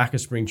the back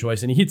of Spring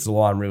Choice, and he hits the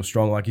line real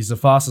strong. Like, he's the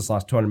fastest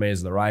last 200 metres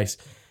of the race.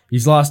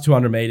 His last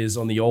 200 metres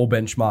on the all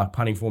benchmark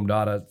punting form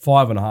data,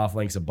 5.5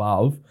 lengths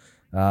above.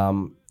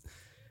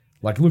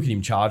 Like, look at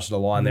him charge to the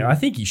line there. I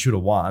think he should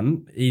have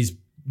won. He's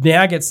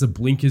now gets the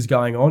blinkers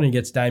going on and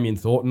gets Damien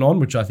Thornton on,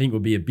 which I think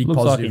would be a big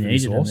positive for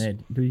his horse. There.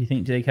 Do you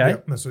think, DK?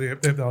 Yep, that's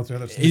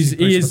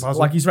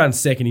he's ran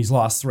second his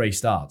last 3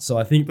 starts, so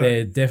I think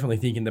they're definitely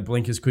thinking the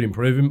blinkers could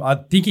improve him. I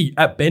think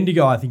at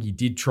Bendigo, I think he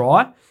did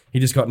try. He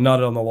just got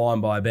nutted on the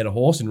line by a better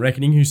horse in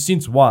Reckoning, who's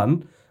since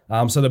won.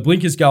 So the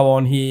blinkers go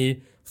on here.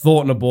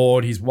 Thornton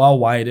aboard. He's well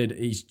weighted.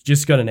 He's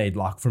just going to need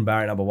luck from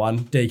barrier number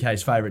 1,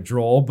 DK's favourite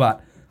draw,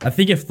 but I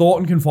think if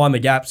Thornton can find the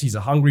gaps, he's a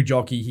hungry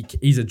jockey.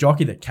 He's a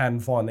jockey that can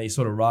find these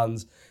sort of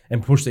runs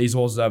and push these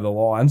horses over the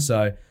line.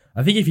 So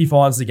I think if he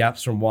finds the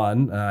gaps from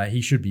 1,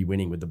 he should be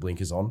winning with the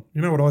blinkers on.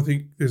 You know what I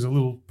think? There's a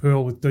little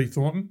pearl with D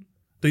Thornton.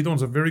 D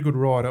Thornton's a very good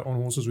rider on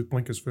horses with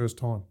blinkers first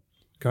time.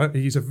 Okay,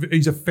 he's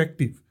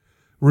effective.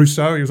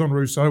 Rousseau, he was on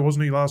Rousseau,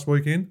 wasn't he, last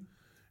weekend?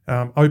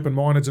 Open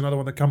Minded's another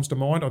one that comes to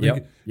mind. I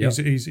think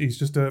he's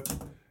just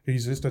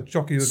a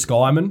jockey.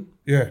 Skyman.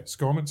 Yeah,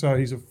 Skyman. So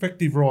he's an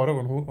effective rider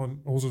on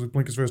horses with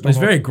blinkers first time. He's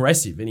very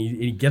aggressive and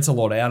he gets a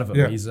lot out of them.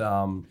 Yeah. He's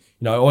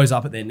always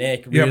up at their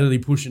neck, really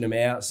pushing them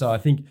out. So I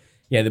think,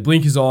 the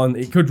blinkers on,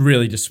 it could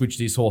really just switch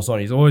this horse on.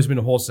 He's always been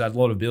a horse that had a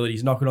lot of ability.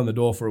 He's knocking on the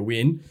door for a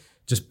win.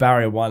 Just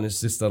barrier 1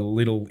 is just a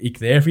little ick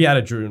there. If he had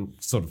a drew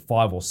sort of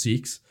 5 or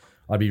 6,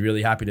 I'd be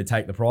really happy to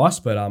take the price.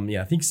 But I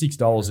think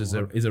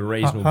 $6 is a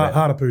reasonable bet.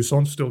 Harder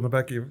Poussin's still in the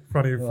back of your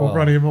front of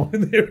your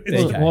mind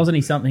there. Wasn't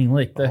he something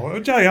licked?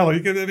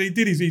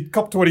 JL, he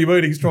copped 20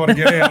 meetings trying to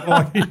get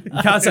out. You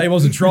can't say he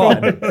wasn't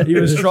trying. He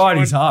was trying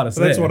his hardest.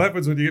 That's what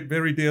happens when you get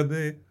buried down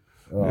there.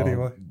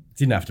 Anyway.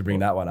 Didn't have to bring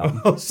that one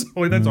up.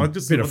 Sorry, I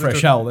just bit of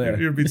fresh hell there.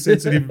 You're a bit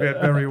sensitive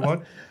about barrier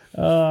 1.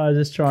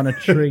 Just trying to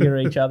trigger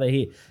each other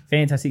here.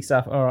 Fantastic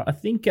stuff. All right, I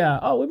think we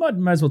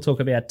might as well talk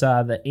about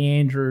the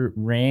Andrew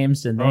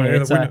Ramsden there.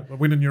 The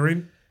winning you're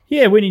in.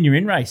 Yeah, winning your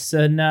in race.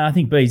 And I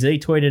think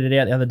BZ tweeted it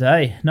out the other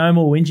day. No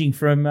more whinging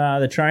from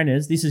the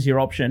trainers. This is your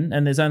option.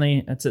 And it's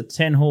a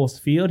 10-horse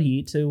field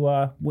here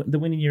to the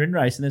winning your in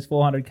race, and there's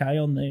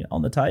 400k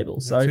on the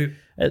table. So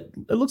it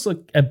looks like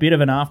a bit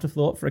of an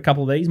afterthought for a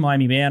couple of these.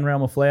 Miami Bound,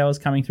 Realm of Flowers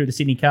coming through the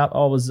Sydney Cup.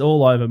 I was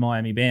all over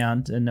Miami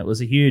Bound, and it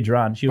was a huge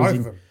run. She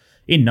was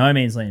in no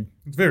man's land.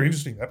 It's very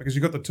interesting that, because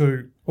you got the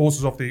 2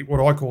 horses off the what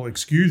I call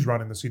excuse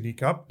run in the Sydney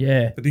Cup.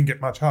 Yeah, that didn't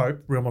get much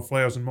hope. Realm of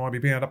Flowers and Miami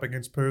Bound up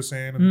against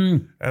Persan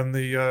and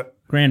the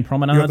Grand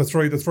Promenade. You got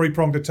the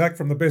three-pronged attack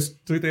from the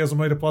best 2,000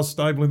 metre plus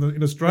stable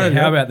in Australia.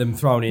 Yeah, how about them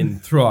throwing in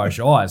Through Irish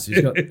Eyes?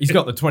 He's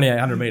got the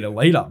 2,800 metre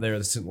lead up there at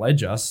the St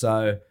Ledger.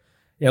 So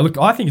look,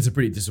 I think it's a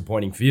pretty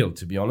disappointing field,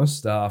 to be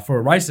honest. For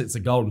a race that's a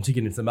golden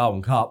ticket into the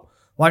Melbourne Cup.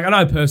 Like, I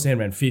know Persan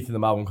ran 5th in the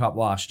Melbourne Cup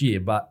last year,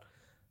 but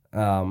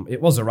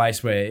it was a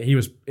race where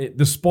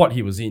the spot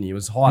he was in, he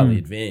was highly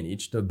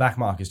advantaged. The back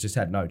markers just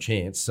had no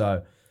chance.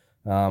 So,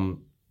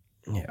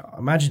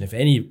 imagine if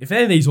any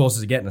of these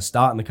horses are getting a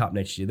start in the Cup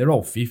next year, they're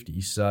all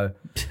 50s. So,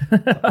 I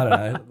don't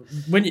know.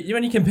 When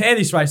you compare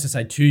this race to,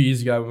 say, 2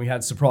 years ago when we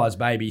had Surprise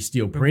Baby,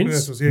 Steel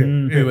Prince,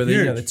 who were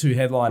the 2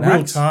 headline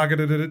acts. Real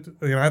targeted at it.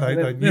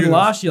 They knew. Then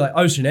last year, like,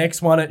 Ocean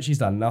X won it. She's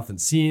done nothing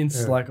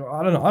since. Yeah. Like,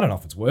 I don't know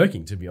if it's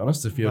working, to be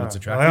honest. The field it's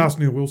attractive. I asked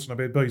Neil Wilson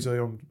about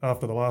BZ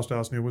after the last.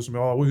 Asked Neil Wilson,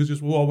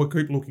 we'll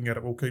keep looking at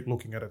it. We'll keep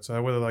looking at it.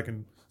 So whether they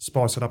can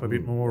spice it up a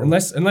bit more.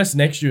 Unless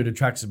next year it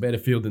attracts a better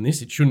field than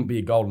this, it shouldn't be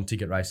a golden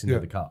ticket race into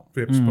the Cup.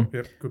 Yep, good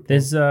point.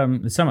 There's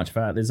so much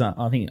fat. There's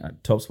I think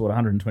Top Sport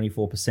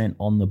 124%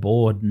 on the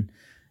board, and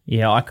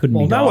I couldn't.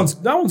 Well, no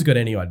one's got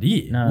any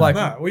idea. No.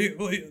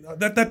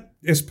 That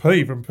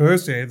SP from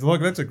Persan,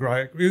 like, that's a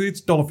great.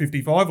 It's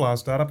 $1.55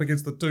 last start up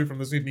against the 2 from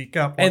the Sydney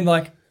Cup, and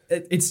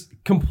it's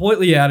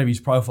completely out of his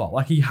profile.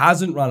 Like, he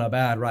hasn't run a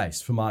bad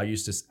race for Mar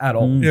Eustace at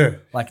all. Yeah,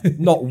 like,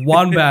 not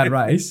one bad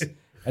race,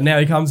 and now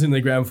he comes in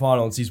the grand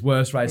final. It's his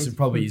worst race of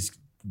probably his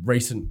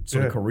recent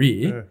sort of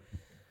career. Yeah.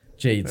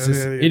 Gee,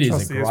 it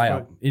is a grey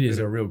up. It is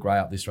a real grey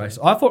up, this race.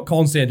 I thought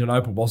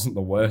Constantinople wasn't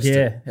the worst.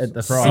 Yeah, at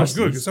the price. It's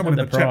good, because someone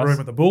in the chat room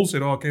at the Bull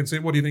said, what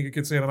do you think of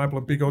Constantinople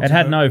and big odds? It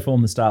had no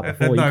form to start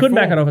before. You couldn't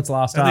back it off its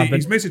last start.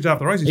 His message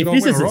after the race is, if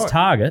this is its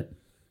target...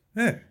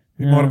 Yeah.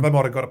 They might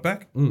have got it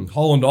back.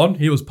 Holland on.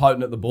 He was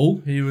potent at the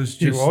Bull. He was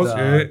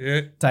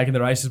taking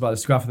the races by the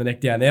scruff of the neck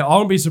down there. I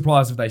wouldn't be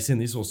surprised if they send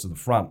this horse to the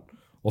front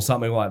or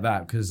something like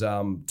that, because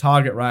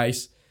target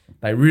race,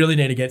 they really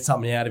need to get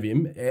something out of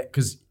him,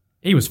 because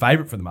he was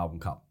favourite for the Melbourne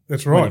Cup.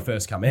 That's right. When he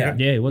first came out.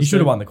 Yeah, he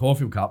should have won the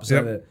Caulfield Cup.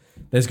 So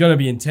there's going to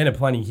be intent of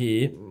plenty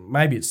here.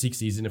 Maybe it's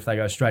 60s, and if they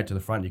go straight to the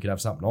front, you could have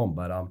something on.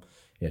 But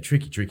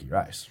tricky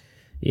race.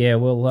 Yeah,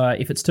 well,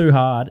 if it's too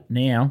hard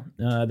now,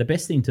 the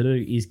best thing to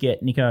do is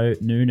get Nico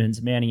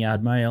Noonan's Mounting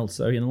Yard Mail.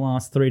 So in the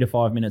last 3 to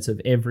 5 minutes of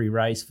every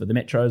race for the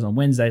Metros on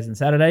Wednesdays and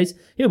Saturdays,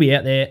 he'll be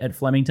out there at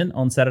Flemington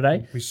on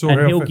Saturday.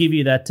 And he'll give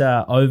you that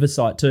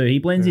oversight too. He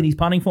blends in his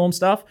punting form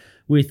stuff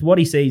with what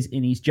he sees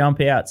in his jump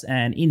outs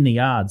and in the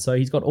yard. So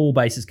he's got all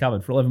bases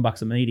covered. For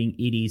 $11 a meeting,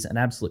 it is an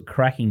absolute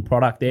cracking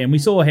product there. And we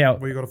saw how...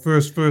 We got a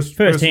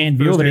first-hand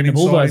view of it in the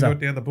bulldozer. He got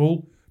down the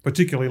bull,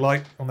 particularly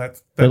late on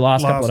that the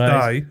last couple of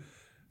day.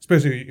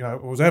 Especially,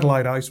 it was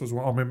Adelaide Ace was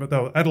one. I remember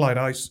that was Adelaide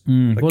Ace.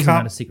 The wasn't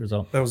cup, that a sick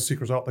result? That was a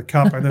sick result. The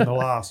cup and then the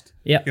last.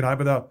 Yeah. But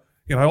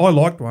I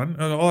liked one.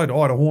 I had a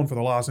horn for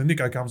the last, and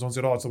Nico comes on and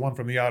said, "Oh, it's the one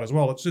from the yard as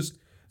well." It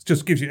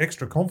just gives you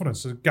extra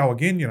confidence to go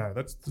again.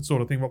 That's the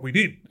sort of thing what we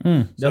did.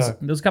 There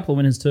was a couple of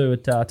winners too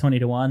at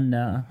 20-1.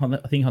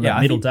 I think on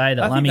that middle day,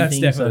 that Lummy thing. That's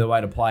definitely the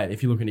way to play it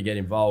if you're looking to get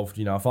involved.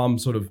 If I'm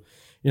sort of,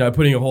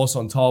 putting a horse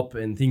on top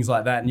and things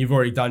like that, and you've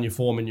already done your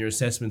form and your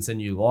assessments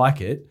and you like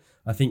it,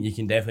 I think you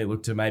can definitely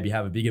look to maybe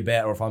have a bigger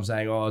bet. Or if I'm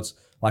saying, it's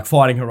like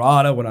fighting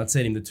Harada when I'd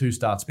seen him the 2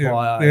 starts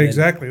prior. Yeah,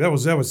 exactly. That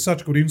was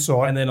such good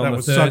insight. And then on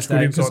the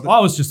Thursday, because I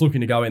was just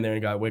looking to go in there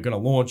and go, we're going to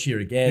launch here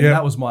again. Yeah.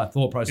 That was my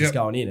thought process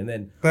going in. And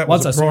then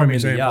once I saw him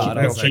in the yard,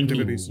 I was like,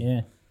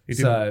 yeah.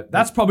 So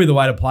that's probably the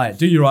way to play it.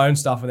 Do your own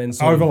stuff and then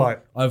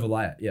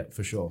overlay it. Yeah,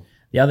 for sure.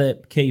 The other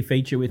key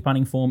feature with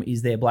punting form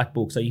is their black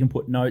book. So you can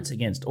put notes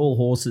against all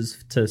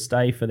horses to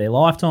stay for their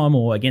lifetime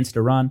or against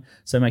a run.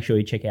 So make sure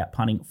you check out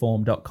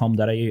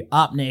puntingform.com.au.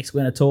 Up next,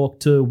 we're going to talk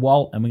to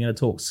Walt and we're going to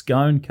talk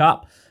Scone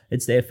Cup.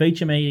 It's their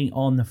feature meeting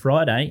on the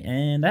Friday,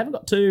 and they haven't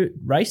got 2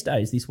 race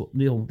days this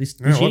year.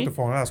 I'd like to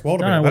find out.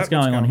 Don't know what's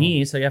going on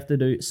here. So you have to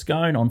do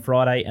Scone on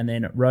Friday and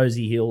then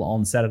Rosie Hill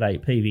on Saturday.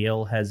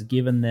 PVL has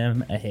given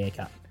them a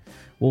haircut.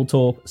 We'll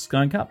talk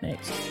Scone Cup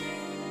next.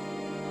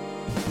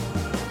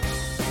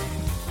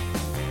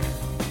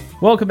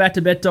 Welcome back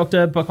to Bet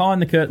Doctor.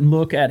 Behind the curtain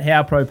look at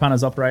how pro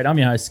punters operate. I'm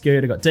your host,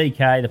 Scoot. I've got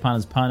DK, the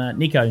punter's punter,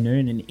 Nico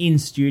Noonan in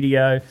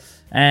studio.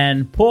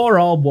 And poor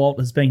old Walt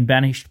has been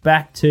banished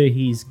back to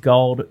his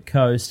Gold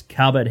Coast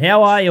cupboard.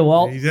 How are you,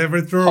 Walt? He's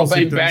ever through. I've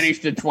been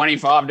banished to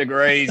 25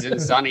 degrees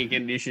and sunny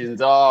conditions.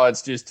 Oh,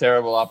 it's just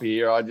terrible up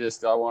here. I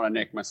want to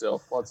neck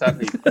myself. What's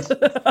happening?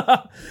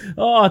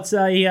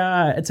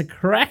 It's a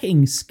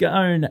cracking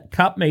Scone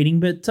Cup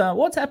meeting. But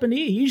what's happened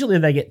here? Usually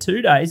they get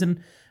 2 days,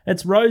 and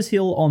it's Rose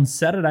Hill on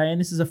Saturday, and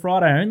this is a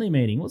Friday only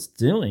meeting. What's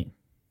doing?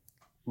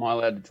 Am I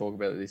allowed to talk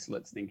about this?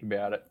 Let's think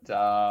about it.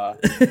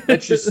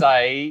 Let's just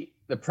say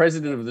the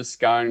president of the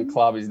Scone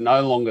Club is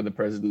no longer the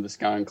president of the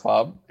Scone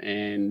Club,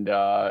 and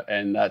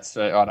that's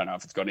I don't know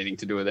if it's got anything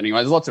to do with it. Anyway,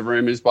 there's lots of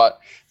rumours,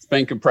 but it's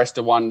been compressed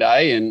to 1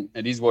 day, and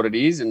it is what it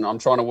is. And I'm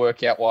trying to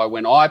work out why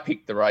when I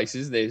pick the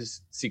races,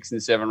 there's 6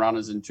 and 7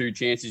 runners and 2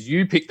 chances.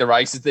 You pick the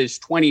races, there's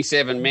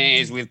 27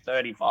 mares with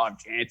 35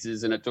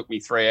 chances, and it took me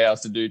 3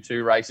 hours to do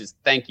 2 races.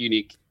 Thank you,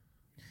 Nick.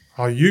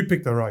 Oh, you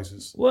picked the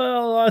races.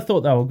 Well, I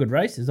thought they were good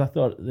races. I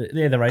thought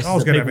they're the races. I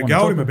was going to have a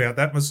go at him about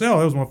that myself.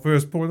 That was my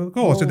first point of the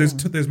call. I said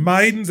there's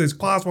maidens, there's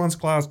class 1s,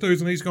 class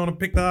 2s, and he's going to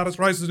pick the hardest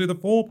races to do the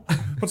form.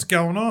 What's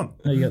going on?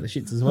 Oh, you got the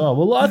shits as well.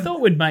 Well, I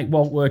thought we'd make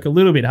Walt work a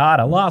little bit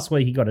harder. Last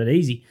week he got it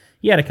easy.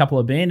 He had a couple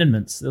of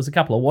abandonments. There was a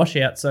couple of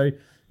washouts, so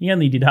he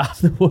only did half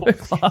the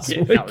work last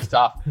week. That was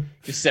tough.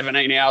 Just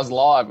 17 hours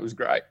live. It was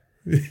great.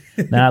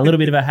 A little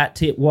bit of a hat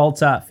tip.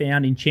 Walter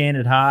found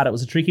Enchanted Heart. It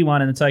was a tricky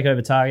one in the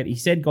takeover target. He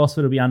said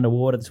Gosford would be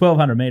underwater. The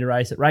 1,200 metre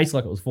race. It raced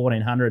like it was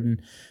 1,400,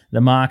 and the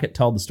market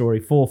told the story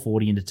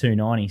 440 into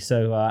 290.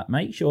 So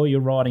make sure you're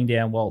writing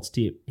down Walt's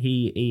tip.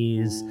 He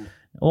is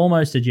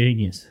almost a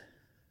genius.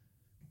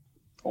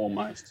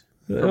 Almost.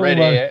 For red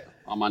air,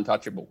 I'm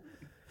untouchable.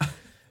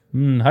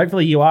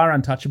 Hopefully you are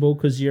untouchable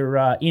because you're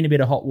in a bit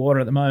of hot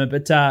water at the moment.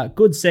 But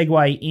good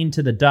segue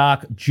into the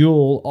dark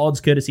jewel. Odds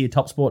courtesy of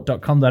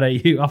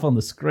topsport.com.au up on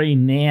the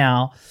screen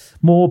now.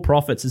 More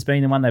Profits has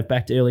been the one they've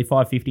backed early,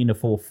 550 into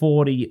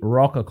 440.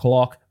 Rock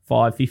O'Clock,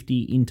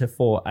 550 into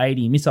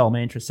 480. Missile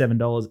Mantra,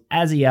 $7.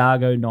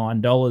 Asiago,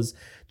 $9.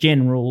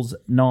 Generals,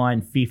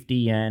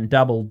 $9.50, and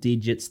double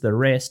digits the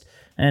rest.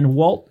 And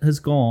Walt has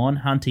gone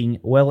hunting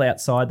well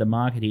outside the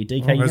market here.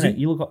 DK,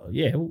 you look.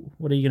 Yeah,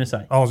 what are you going to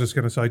say? I was just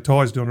going to say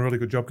Ty's doing a really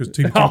good job because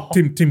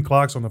Tim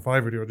Clark's on the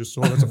favourite here. I just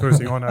saw that's the first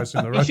thing I noticed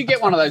in the race. You should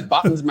get one of those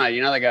buttons, mate.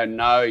 They go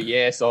no,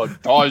 yes, or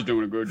Ty's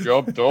doing a good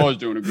job. Ty's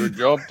doing a good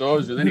job.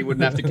 Ty's, and then he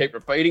wouldn't have to keep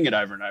repeating it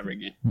over and over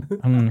again.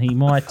 He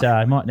might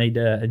need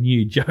a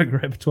new joke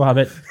repertoire,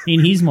 but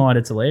in his mind,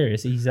 it's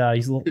hilarious. He's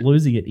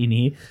losing it in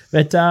here.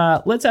 But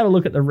let's have a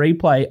look at the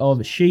replay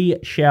of She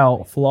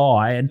Shall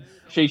Fly. And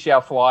She Shall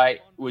Fly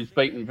was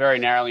beaten very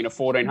narrowly in a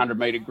 1,400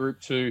 metre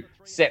Group 2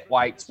 set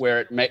weights where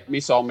it met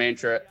Missile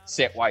Mantra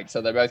set weight. So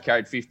they both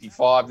carried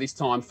 55. This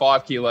time,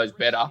 5 kilos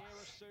better.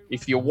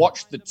 If you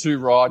watched the 2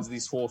 rides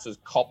this horse has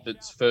copped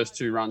its first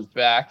 2 runs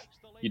back,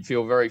 you'd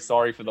feel very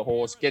sorry for the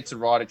horse. Gets a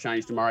rider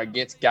change tomorrow,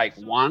 gets gate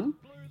 1.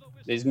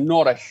 There's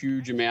not a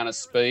huge amount of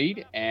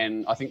speed,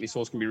 and I think this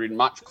horse can be ridden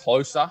much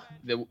closer.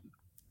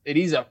 It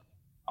is a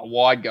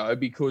wide go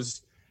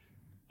because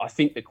I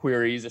think the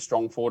query is a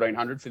strong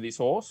 1,400 for this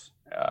horse.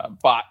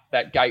 But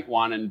that gate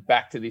one and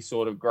back to this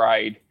sort of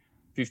grade,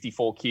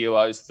 54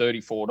 kilos,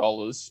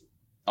 $34,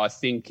 I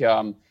think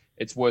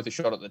it's worth a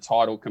shot at the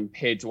title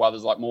compared to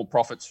others like More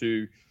Profits,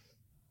 who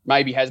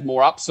maybe has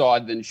more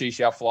upside than She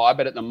Shall Fly,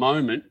 but at the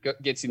moment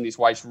gets in this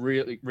weight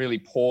really, really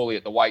poorly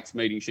at the weights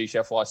meeting She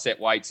Shall Fly set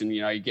weights, and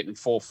you're getting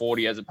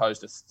 $440 as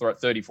opposed to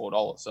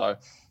 $34. So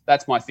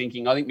that's my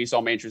thinking. I think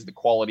Missile Mantra is the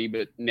quality,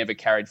 but never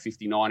carried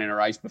 59 in a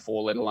race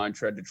before, let alone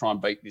tried to try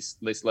and beat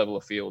this level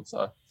of field.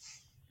 So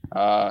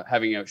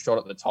having a shot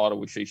at the title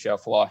with She Shall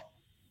Fly.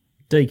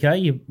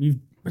 DK,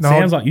 it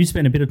sounds like you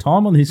spent a bit of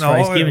time on this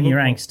race, given your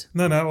angst.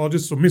 No, I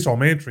just saw Missile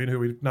Mantra, who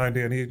we've known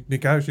down here,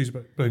 Nico. She's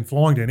been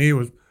flying down here.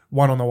 Was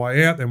one on the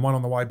way out, then one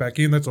on the way back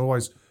in. That's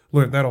always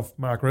learnt that off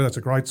Mark Reed. That's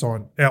a great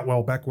sign. Out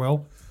well, back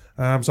well.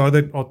 So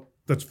then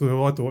that's what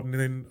I thought. And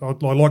then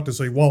I'd like to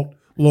see Walt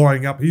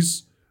lining up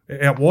his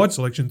out wide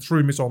selection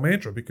through Missile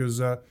Mantra, because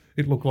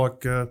it looked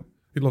like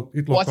it looked.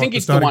 Well, I think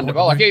it's the one to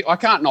go. Like, I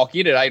can't knock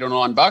it at $8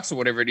 or $9 or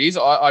whatever it is.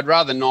 I'd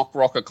rather knock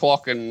Rock a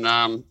Clock and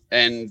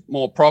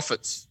More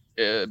Profits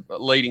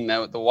leading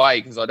the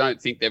way, because I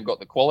don't think they've got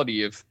the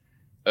quality of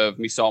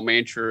Missile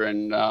Mantra,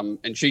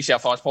 and She Shall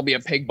Fly is probably a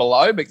peg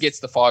below, but gets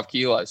the 5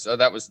 kilos. So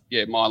that was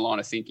my line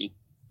of thinking.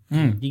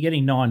 You're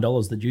getting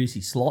 $9, the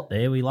juicy slot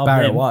there. We love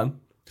Barrier them. 1.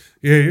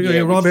 Yeah,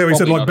 right there. He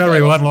said like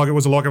barrier 1, like it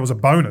was a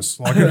bonus,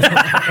 like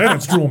and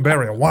it's drawn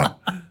barrier 1.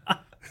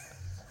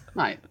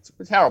 Mate,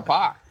 it's Harold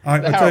Park. I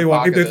tell you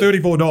what, if they're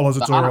 $34,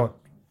 it's all right.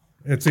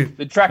 That's it.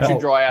 The track should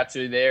dry out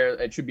too there.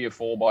 It should be a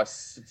 4 by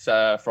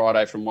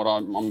Friday from what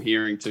I'm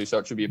hearing too, so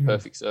it should be a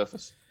perfect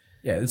surface.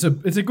 Yeah, it's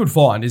a good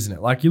find, isn't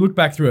it? Like, you look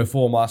back through her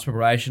form last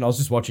preparation. I was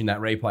just watching that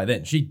replay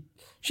then.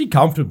 She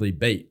comfortably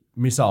beat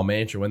Missile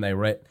Mantra when they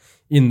were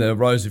in the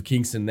Rose of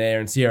Kingston there,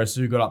 and Sierra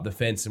Sue got up the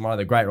fence in one of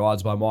the great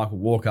rides by Michael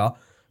Walker.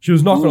 She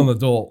was knocking on the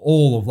door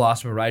all of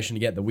last preparation to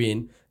get the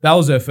win. That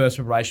was her first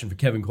preparation for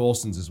Kevin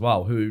Corstens as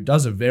well, who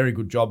does a very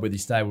good job with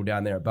his stable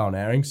down there at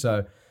Balnarring.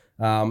 So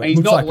he's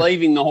not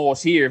leaving the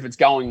horse here if it's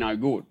going no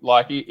good.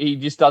 Like, he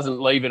just doesn't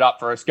leave it up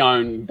for a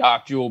Scone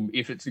Dark Jewel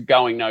if it's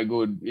going no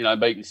good,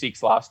 beating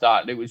 6 last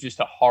start. It was just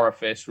a horror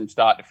fest from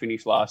start to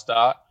finish last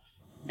start.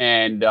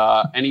 And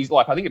he's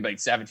like, I think it beat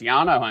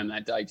Savatiano home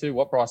that day too.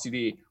 What price did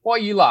he? Why are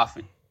you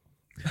laughing?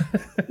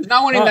 There's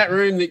no one in that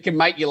room that can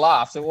make you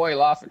laugh, so why are you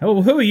laughing?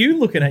 Oh, who are you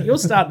looking at? You're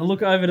starting to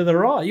look over to the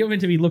right. You're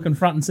meant to be looking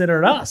front and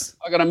centre at us.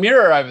 I got a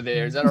mirror over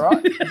there. Is that all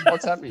right?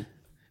 What's happening?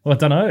 Well, I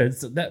don't know.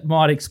 That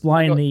might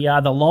explain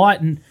the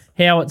light and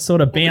how it's sort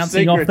of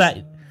bouncing off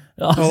that.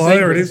 Oh,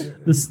 there it is.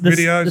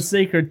 The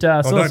secret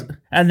source.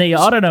 And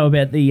I don't know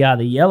about the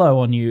yellow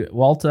on you,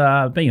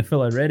 Walter. Being a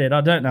fellow redhead,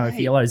 I don't know if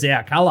yellow's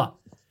our colour.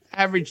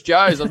 Average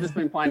Joe's. I've just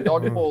been playing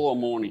dodgeball all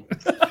morning.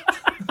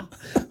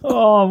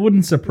 Oh, it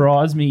wouldn't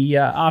surprise me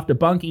after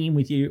bunking in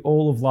with you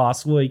all of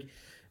last week.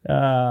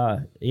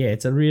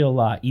 It's a real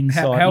insight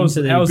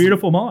into the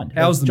beautiful mind.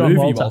 How's the John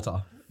movie,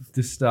 Walter?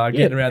 Just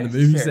getting around the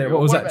movies there.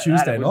 What was that,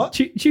 Tuesday night?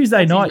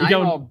 Tuesday night. You're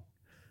going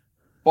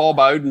Bob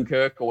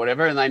Odenkirk or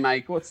whatever, and they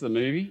make, what's the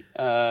movie?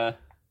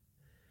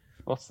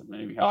 What's the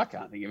movie? I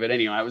can't think of it.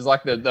 Anyway, it was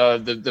like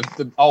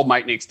the Old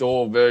Mate Next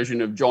Door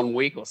version of John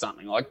Wick or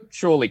something. Like,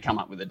 surely come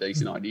up with a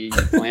decent idea, you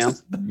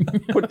clowns.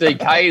 Put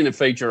DK in a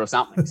feature or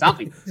something.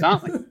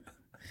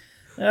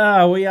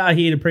 We are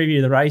here to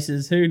preview the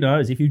races. Who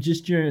knows? If you've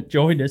just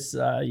joined us,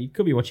 you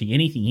could be watching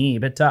anything here.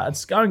 But it's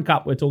Scone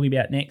Cup we're talking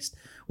about next.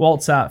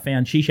 Waltz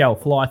found She Shall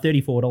Fly,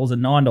 $34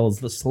 and $9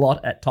 the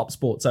slot at Top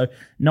Sport. So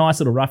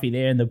nice little roughie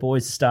there, and the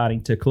boys are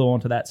starting to clue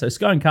onto that. So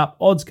Scone Cup,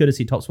 odds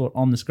courtesy Top Sport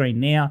on the screen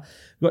now.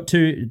 We've got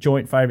 2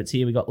 joint favourites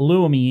here. We've got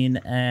Lure Me In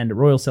and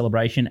Royal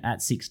Celebration at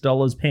 $6.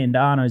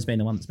 Pandano's been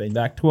the one that's been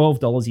back,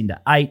 $12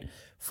 into 8.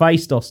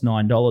 Face-Off's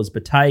 $9.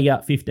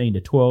 Bottega, 15 to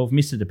 12.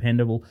 Mr.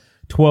 Dependable,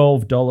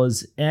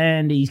 $12.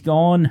 And he's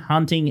gone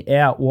hunting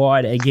out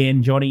wide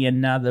again, Johnny.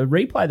 And the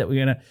replay that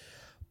we're going to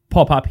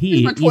pop up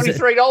here. My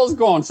 $23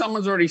 gone.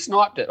 Someone's already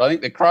sniped it. I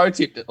think the Crow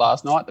tipped it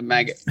last night, the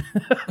maggot.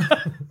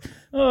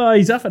 Oh,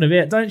 he's up and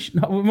about.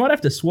 We might have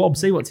to swab,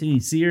 see what's in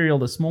his cereal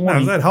this morning. No,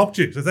 is that Hulk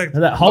chips? Is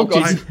that Hulk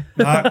chips?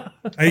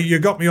 Hey, you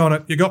got me on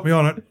it.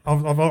 I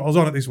was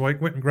on it this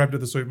week. Went and grabbed it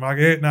at the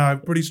supermarket. Yeah, no,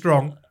 pretty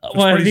strong.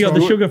 Well, have you got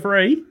the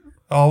sugar-free?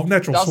 Oh,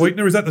 natural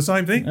sweetener. Is that the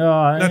same thing?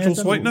 Natural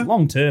sweetener?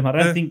 Long term, I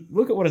don't think.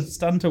 Look at what it's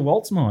done to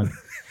Walt's mind.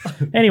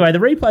 Anyway, the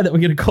replay that we're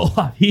going to call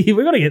up here,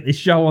 we've got to get this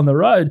show on the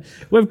road.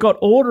 We've got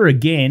Order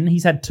again.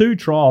 He's had 2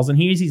 trials, and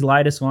here's his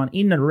latest one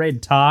in the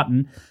red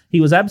tartan.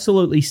 He was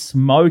absolutely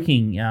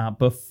smoking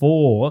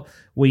before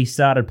we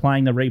started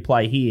playing the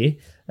replay here.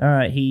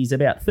 He's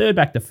about third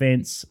back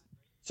defence.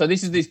 So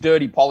this is this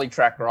dirty poly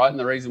track, right? And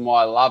the reason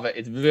why I love it,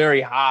 it's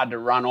very hard to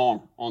run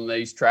on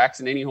these tracks.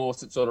 And any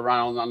horse that sort of run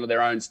on under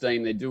their own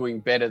steam, they're doing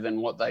better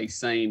than what they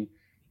seem.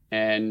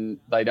 And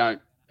they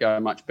don't go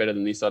much better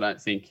than this, I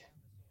don't think.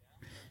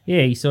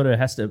 Yeah, he sort of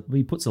has to.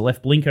 He puts the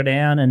left blinker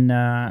down and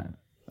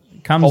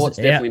comes Pollett's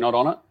definitely not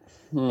on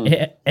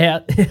it.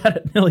 Out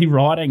at nearly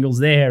right angles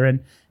there,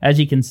 and as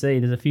you can see,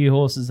 there's a few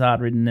horses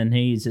hard ridden, and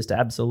he's just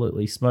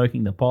absolutely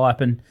smoking the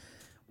pipe. And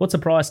What's the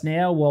price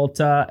now, Walt?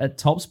 At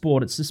Top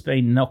Sport, it's just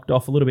been knocked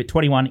off a little bit,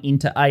 21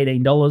 into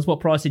 $18. What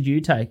price did you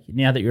take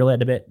now that you're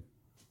allowed to bet?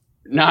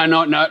 No,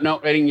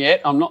 not betting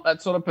yet. I'm not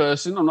that sort of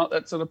person. I'm not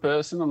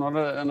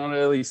an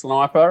early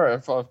sniper.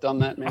 If I've done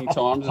that many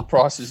times, the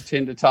prices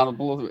tend to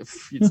tumble.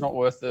 It's not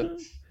worth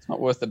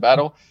the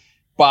battle.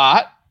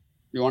 But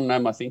you want to know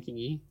my thinking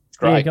here? It's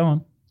great. Yeah, go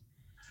on.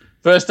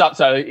 First up,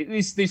 so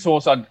this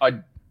horse,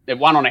 it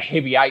won on a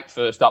heavy 8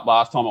 first up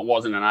last time. It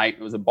wasn't an 8.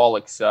 It was a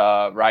bollocks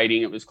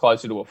rating. It was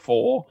closer to a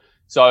 4.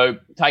 So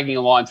taking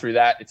a line through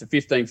that, it's a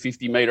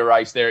 1550 metre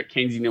race there at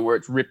Kensington where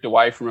it's ripped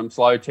away from him,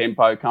 slow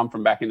tempo, come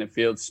from back in the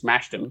field,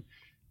 smashed him.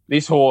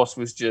 This horse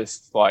was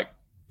just like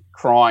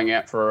crying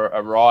out for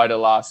a rider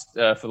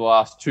for the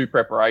last 2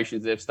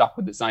 preparations. They've stuck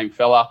with the same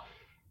fella.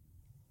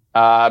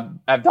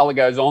 Abdullah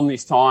goes on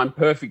this time,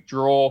 perfect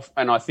draw,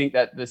 and I think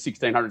that the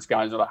 1600's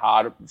going is not a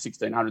hard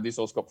 1600. This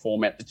horse got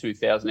form out to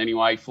 2000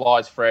 anyway.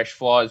 Flies fresh,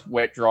 flies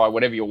wet, dry,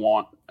 whatever you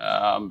want.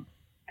 And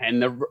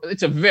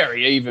it's a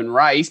very even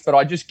race, but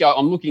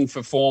I'm looking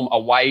for form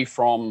away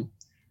from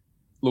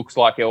Looks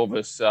Like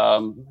Elvis.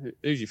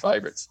 Who's your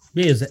favourites?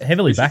 Yeah, it was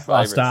heavily backed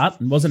last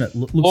start, wasn't it?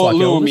 Looks Like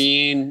Lure Elvis.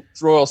 Me In,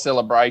 Royal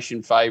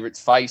Celebration favourites.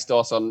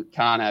 Face-Dos, I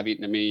can't have it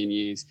in a million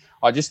years.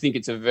 I just think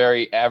it's a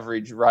very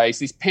average race.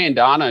 This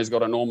Pandano's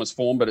got enormous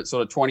form, but it's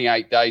sort of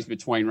 28 days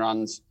between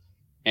runs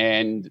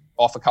and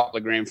off a couple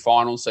of grand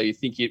finals, so you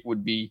think it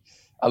would be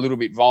a little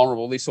bit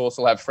vulnerable. This horse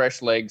will have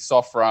fresh legs,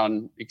 soft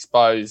run,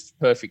 exposed,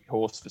 perfect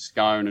horse for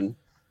Scone. And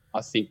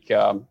I think,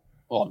 I'm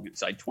going to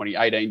say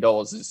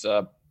 $18 is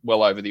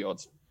well over the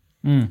odds.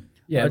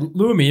 Yeah,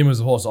 Lure Me In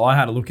was a horse I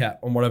had a look at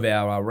on one of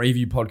our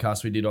review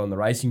podcasts we did on the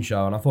racing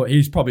show, and I thought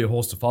he's probably a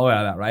horse to follow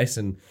out of that race.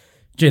 And,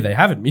 gee, they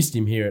haven't missed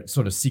him here at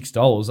sort of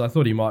 $6. I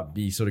thought he might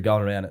be sort of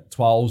going around at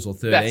 12s or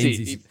 13s. That's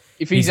it.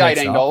 If he's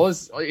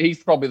 $18,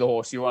 he's probably the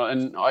horse you want.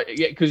 And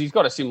because he's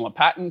got a similar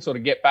pattern, sort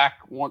of get back,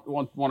 want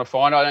to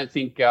find. I don't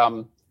think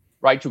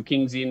Rachel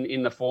King's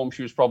in the form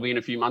she was probably in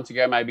a few months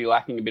ago, maybe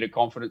lacking a bit of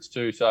confidence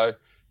too. So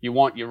you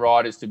want your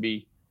riders to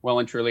be well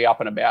and truly up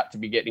and about, to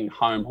be getting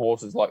home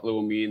horses like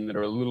Lure Me In that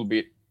are a little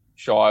bit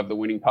shy of the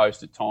winning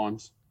post at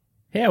times.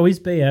 How is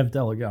B.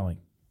 Avdallah going?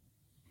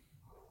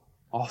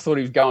 I thought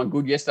he was going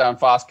good yesterday on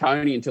Fast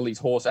Coney until his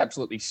horse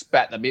absolutely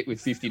spat the bit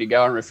with 50 to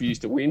go and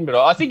refused to win. But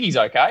I think he's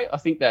okay. I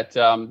think that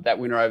that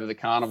winner over the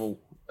Carnival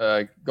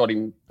got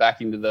him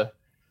back into the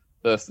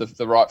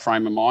right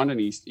frame of mind, and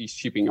he's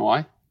chipping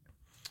away.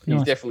 He's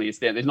Nice. definitely a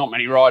stand. There's not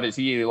many riders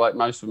here, like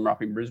most of them are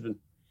up in Brisbane.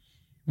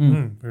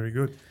 Very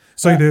good.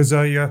 See, there's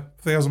a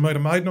 1,000-metre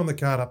maiden on the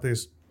card up there,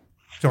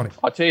 Johnny.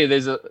 I tell you,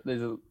 there's a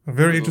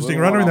very interesting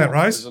runner in that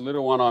race. There's a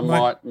little one I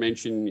might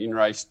mention in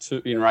race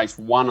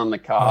 1 on the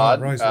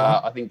card. race 1.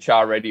 I think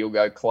Char Reddy will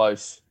go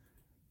close.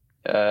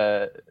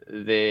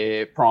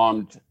 They're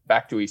primed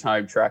back to his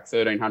home track,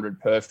 1,300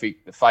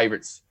 perfect. The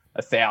favourites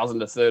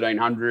 1,000 to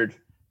 1,300,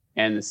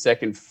 and the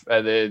second,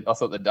 I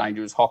thought the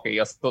danger was Hockey.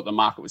 I thought the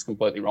market was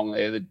completely wrong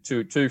there. The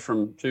two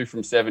from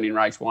 7 in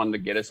race 1 to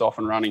get us off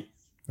and running.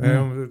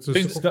 It's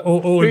just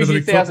all Who's into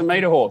your the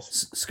 1,000-metre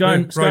horse?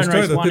 Scone race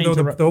race 2. one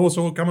into The horse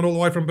all coming all the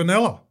way from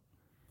Benalla.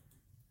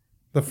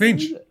 The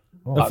Finch.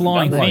 the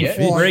Flying Flying Finch.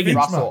 Finch. Regan.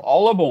 Russell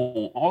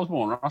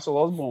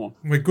Osborne.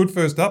 We're good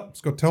first up.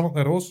 It's got talent,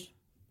 that horse.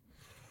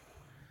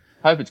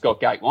 Hope it's got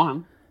gate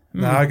 1.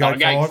 No,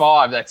 Gate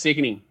 5. That's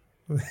sickening.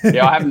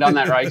 Yeah, I haven't done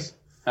that race.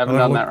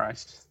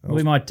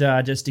 We might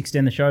just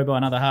extend the show by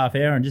another half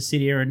hour and just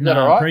sit here and Is that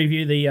all right?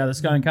 preview the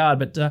Scone card.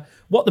 But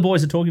what the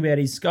boys are talking about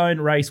is Scone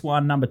race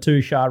 1, number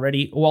 2, Char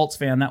Reddy. Walt's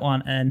found that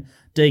one, and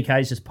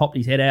DK's just popped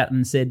his head out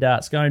and said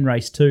Scone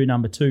race 2,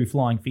 number 2,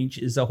 Flying Finch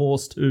is a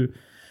horse to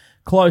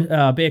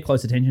bear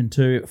close attention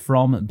to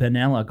from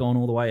Benalla, going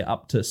all the way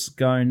up to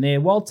Scone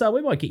there. Walter,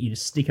 we might get you to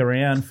stick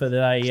around for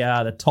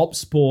the Top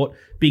Sport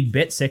big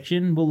bet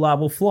section.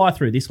 We'll fly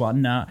through this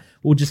one.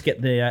 We'll just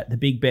get the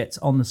big bets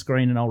on the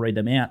screen and I'll read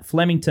them out.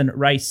 Flemington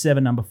race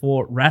 7, number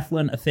 4,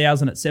 Rathlin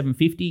 1,000 at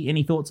 750.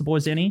 Any thoughts,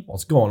 boys? Any? Well,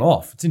 it's gone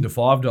off. It's into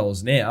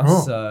 $5 now.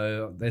 Oh.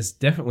 So there's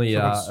definitely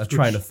a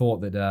train of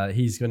thought that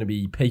he's going to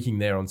be peaking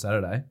there on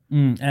Saturday.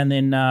 And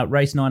then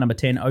race 9, number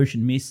 10,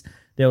 Ocean Miss.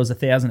 There was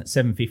 1,000 at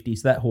 750,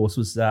 so that horse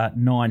was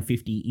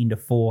 950 into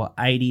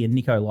 480, and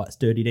Nico likes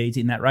Dirty Deeds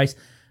in that race.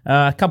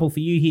 A couple for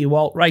you here,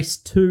 Walt. Race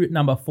 2,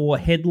 number 4,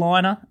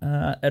 Headliner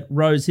at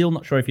Rose Hill.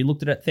 Not sure if you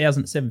looked at it.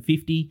 1,000 at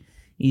 750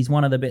 is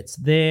one of the bets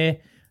there.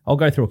 I'll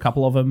go through a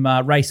couple of them.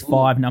 Race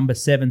 5, number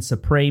 7,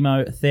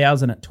 Supremo,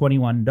 1,000 at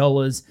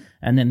 $21.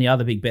 And then the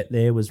other big bet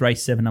there was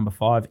race 7, number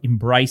 5,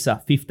 Embracer,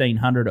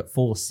 1,500 at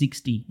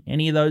 $460.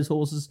 Any of those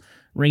horses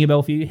ring a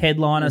bell for you?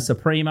 Headliner,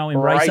 Supremo,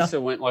 Embracer?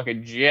 Embracer went like a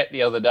jet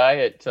the other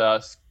day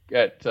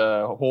at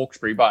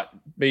Hawkesbury, but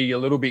be a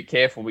little bit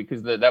careful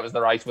because that was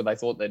the race where they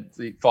thought that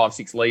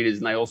 5-6 leaders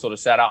and they all sort of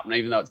sat up, and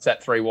even though it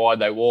sat 3 wide,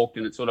 they walked,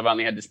 and it sort of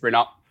only had to sprint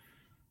up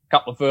a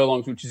couple of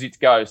furlongs, which is it to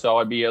go. So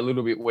I'd be a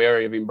little bit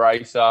wary of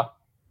Embracer.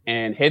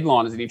 And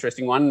Headline is an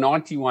interesting one.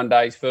 91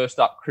 days first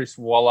up, Chris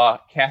Waller,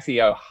 Kathy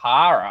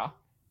O'Hara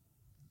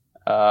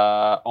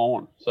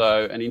on.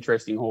 So an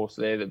interesting horse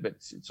there, but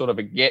it's sort of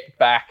a get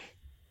back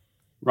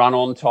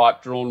run-on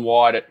type, drawn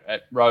wide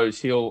at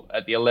Rose Hill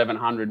at the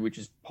 1100, which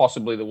is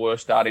possibly the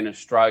worst start in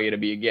Australia to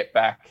be a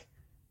get-back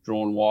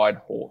drawn wide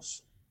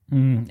horse.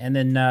 And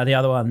then the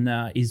other one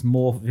is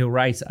Morpheville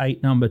Race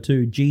 8, number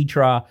 2,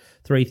 G-Tra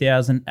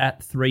 3000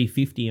 at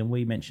 350, and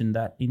we mentioned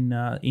that in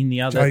the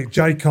other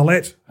Jay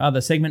Collette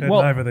segment. heading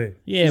over there.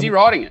 Yeah, Is he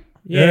riding it?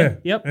 Yeah,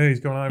 yep. Yeah, he's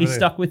gone over He's there.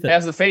 stuck with it.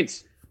 How's the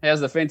fence? How's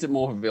the fence at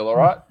Morpheville, all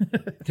right?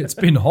 It's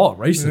been hot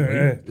recently.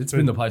 Yeah, it's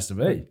been the place to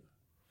be.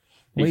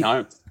 He's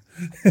home.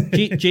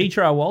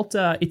 G-Tra,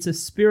 Walter, it's a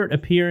spirit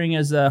appearing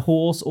as a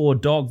horse or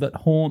dog that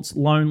haunts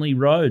lonely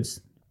roads.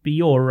 Be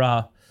your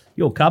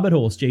cupboard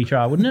horse,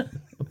 G-Tra, wouldn't it?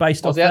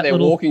 Based I was off out that there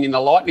little... walking in the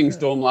lightning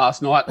storm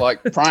last night,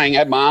 like praying,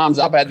 had my arms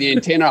up, had the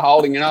antenna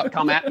holding it up,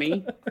 come at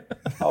me.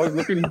 I was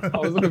looking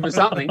for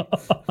something.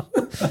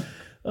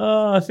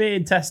 Oh,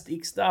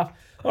 fantastic stuff.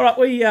 All right,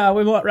 we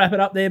might wrap it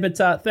up there, but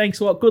thanks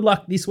a lot. Good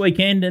luck this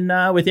weekend,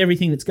 and with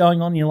everything that's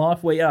going on in your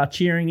life, we are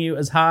cheering you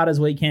as hard as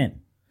we can.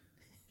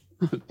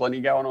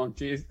 Plenty going on.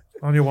 Cheers.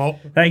 On your Walt.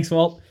 Thanks,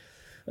 Walt.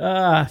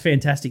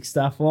 Fantastic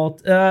stuff,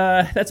 Walt.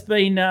 It's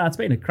been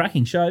a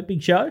cracking show,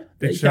 big show.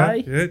 Big DK. show.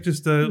 Yeah,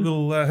 just a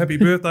little happy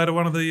birthday to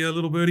one of the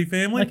little birdie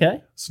family.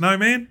 Okay.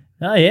 Snowman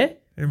Oh yeah,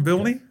 in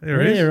Bilney.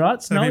 There he is. Yeah, right,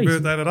 Happy Snowy.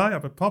 birthday today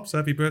up at Pops.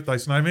 Happy birthday,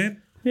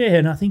 Snowman. yeah,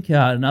 and I think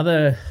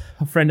another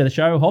friend of the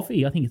show,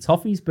 Hoffy. I think it's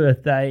Hoffy's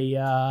birthday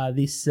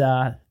this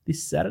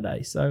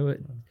Saturday. So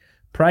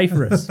pray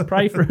for us.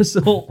 Pray for us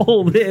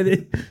all there.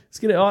 It's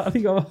gonna. I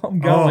think I'm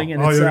going,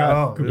 and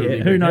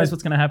it's who knows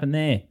what's going to happen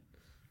there.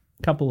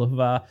 Couple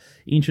of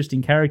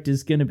interesting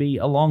characters going to be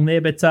along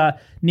there. But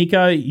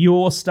Nico,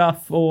 your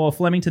stuff for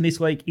Flemington this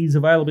week is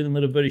available in the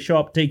Little Birdie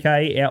shop.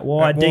 DK out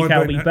wide. Out wide, DK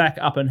will be but- back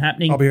up and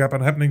happening. I'll be up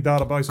and happening.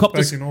 Database Cop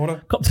is to- back in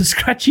order. Copped a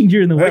scratching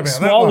during the How week.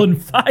 about that Swollen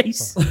one?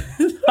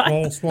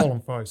 face. Swollen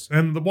face.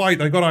 And the weight,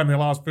 they got home their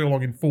last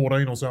furlong in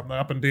 14 or something. They're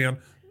up and down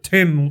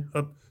 10,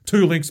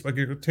 2 lengths,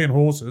 but 10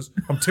 horses.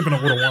 I'm tipping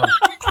it would have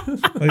won.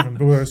 Even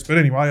worse. But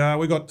anyway,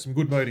 we got some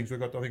good meetings. I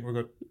think we've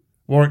got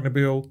Warwick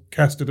Nabil,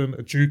 Casterton,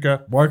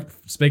 Echuca.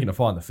 Speaking of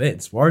find the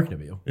fence, Warwick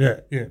Nabil.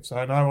 Yeah.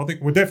 So no, I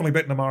think we're definitely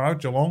betting tomorrow.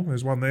 Geelong,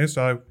 there's one there.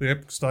 So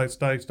yep, stay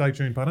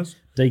tuned, punters.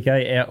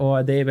 DK out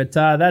wide there, but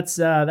that's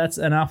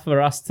enough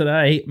for us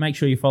today. Make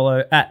sure you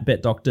follow at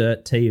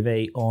BetDoctor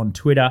TV on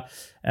Twitter,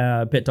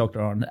 BetDoctor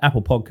on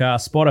Apple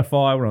Podcasts,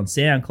 Spotify. We're on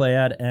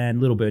SoundCloud and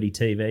Little Birdie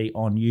TV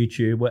on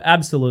YouTube. We're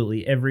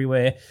absolutely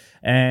everywhere,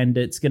 and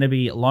it's going to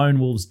be Lone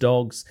Wolves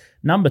Dogs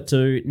number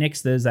 2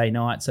 next Thursday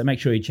night. So make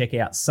sure you check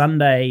out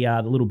Sunday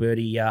the Little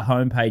Birdie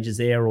homepages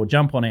there, or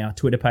jump on our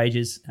Twitter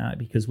pages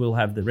because we'll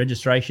have the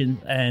registration.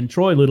 And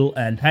Troy Little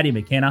and Paddy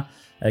McKenna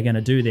are going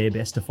to do their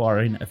best to fire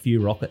in a few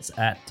rockets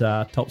at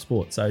Top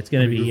Sport. So it's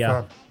going to be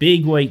a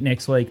big week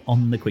next week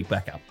on the Quick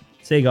Backup.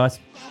 See you guys.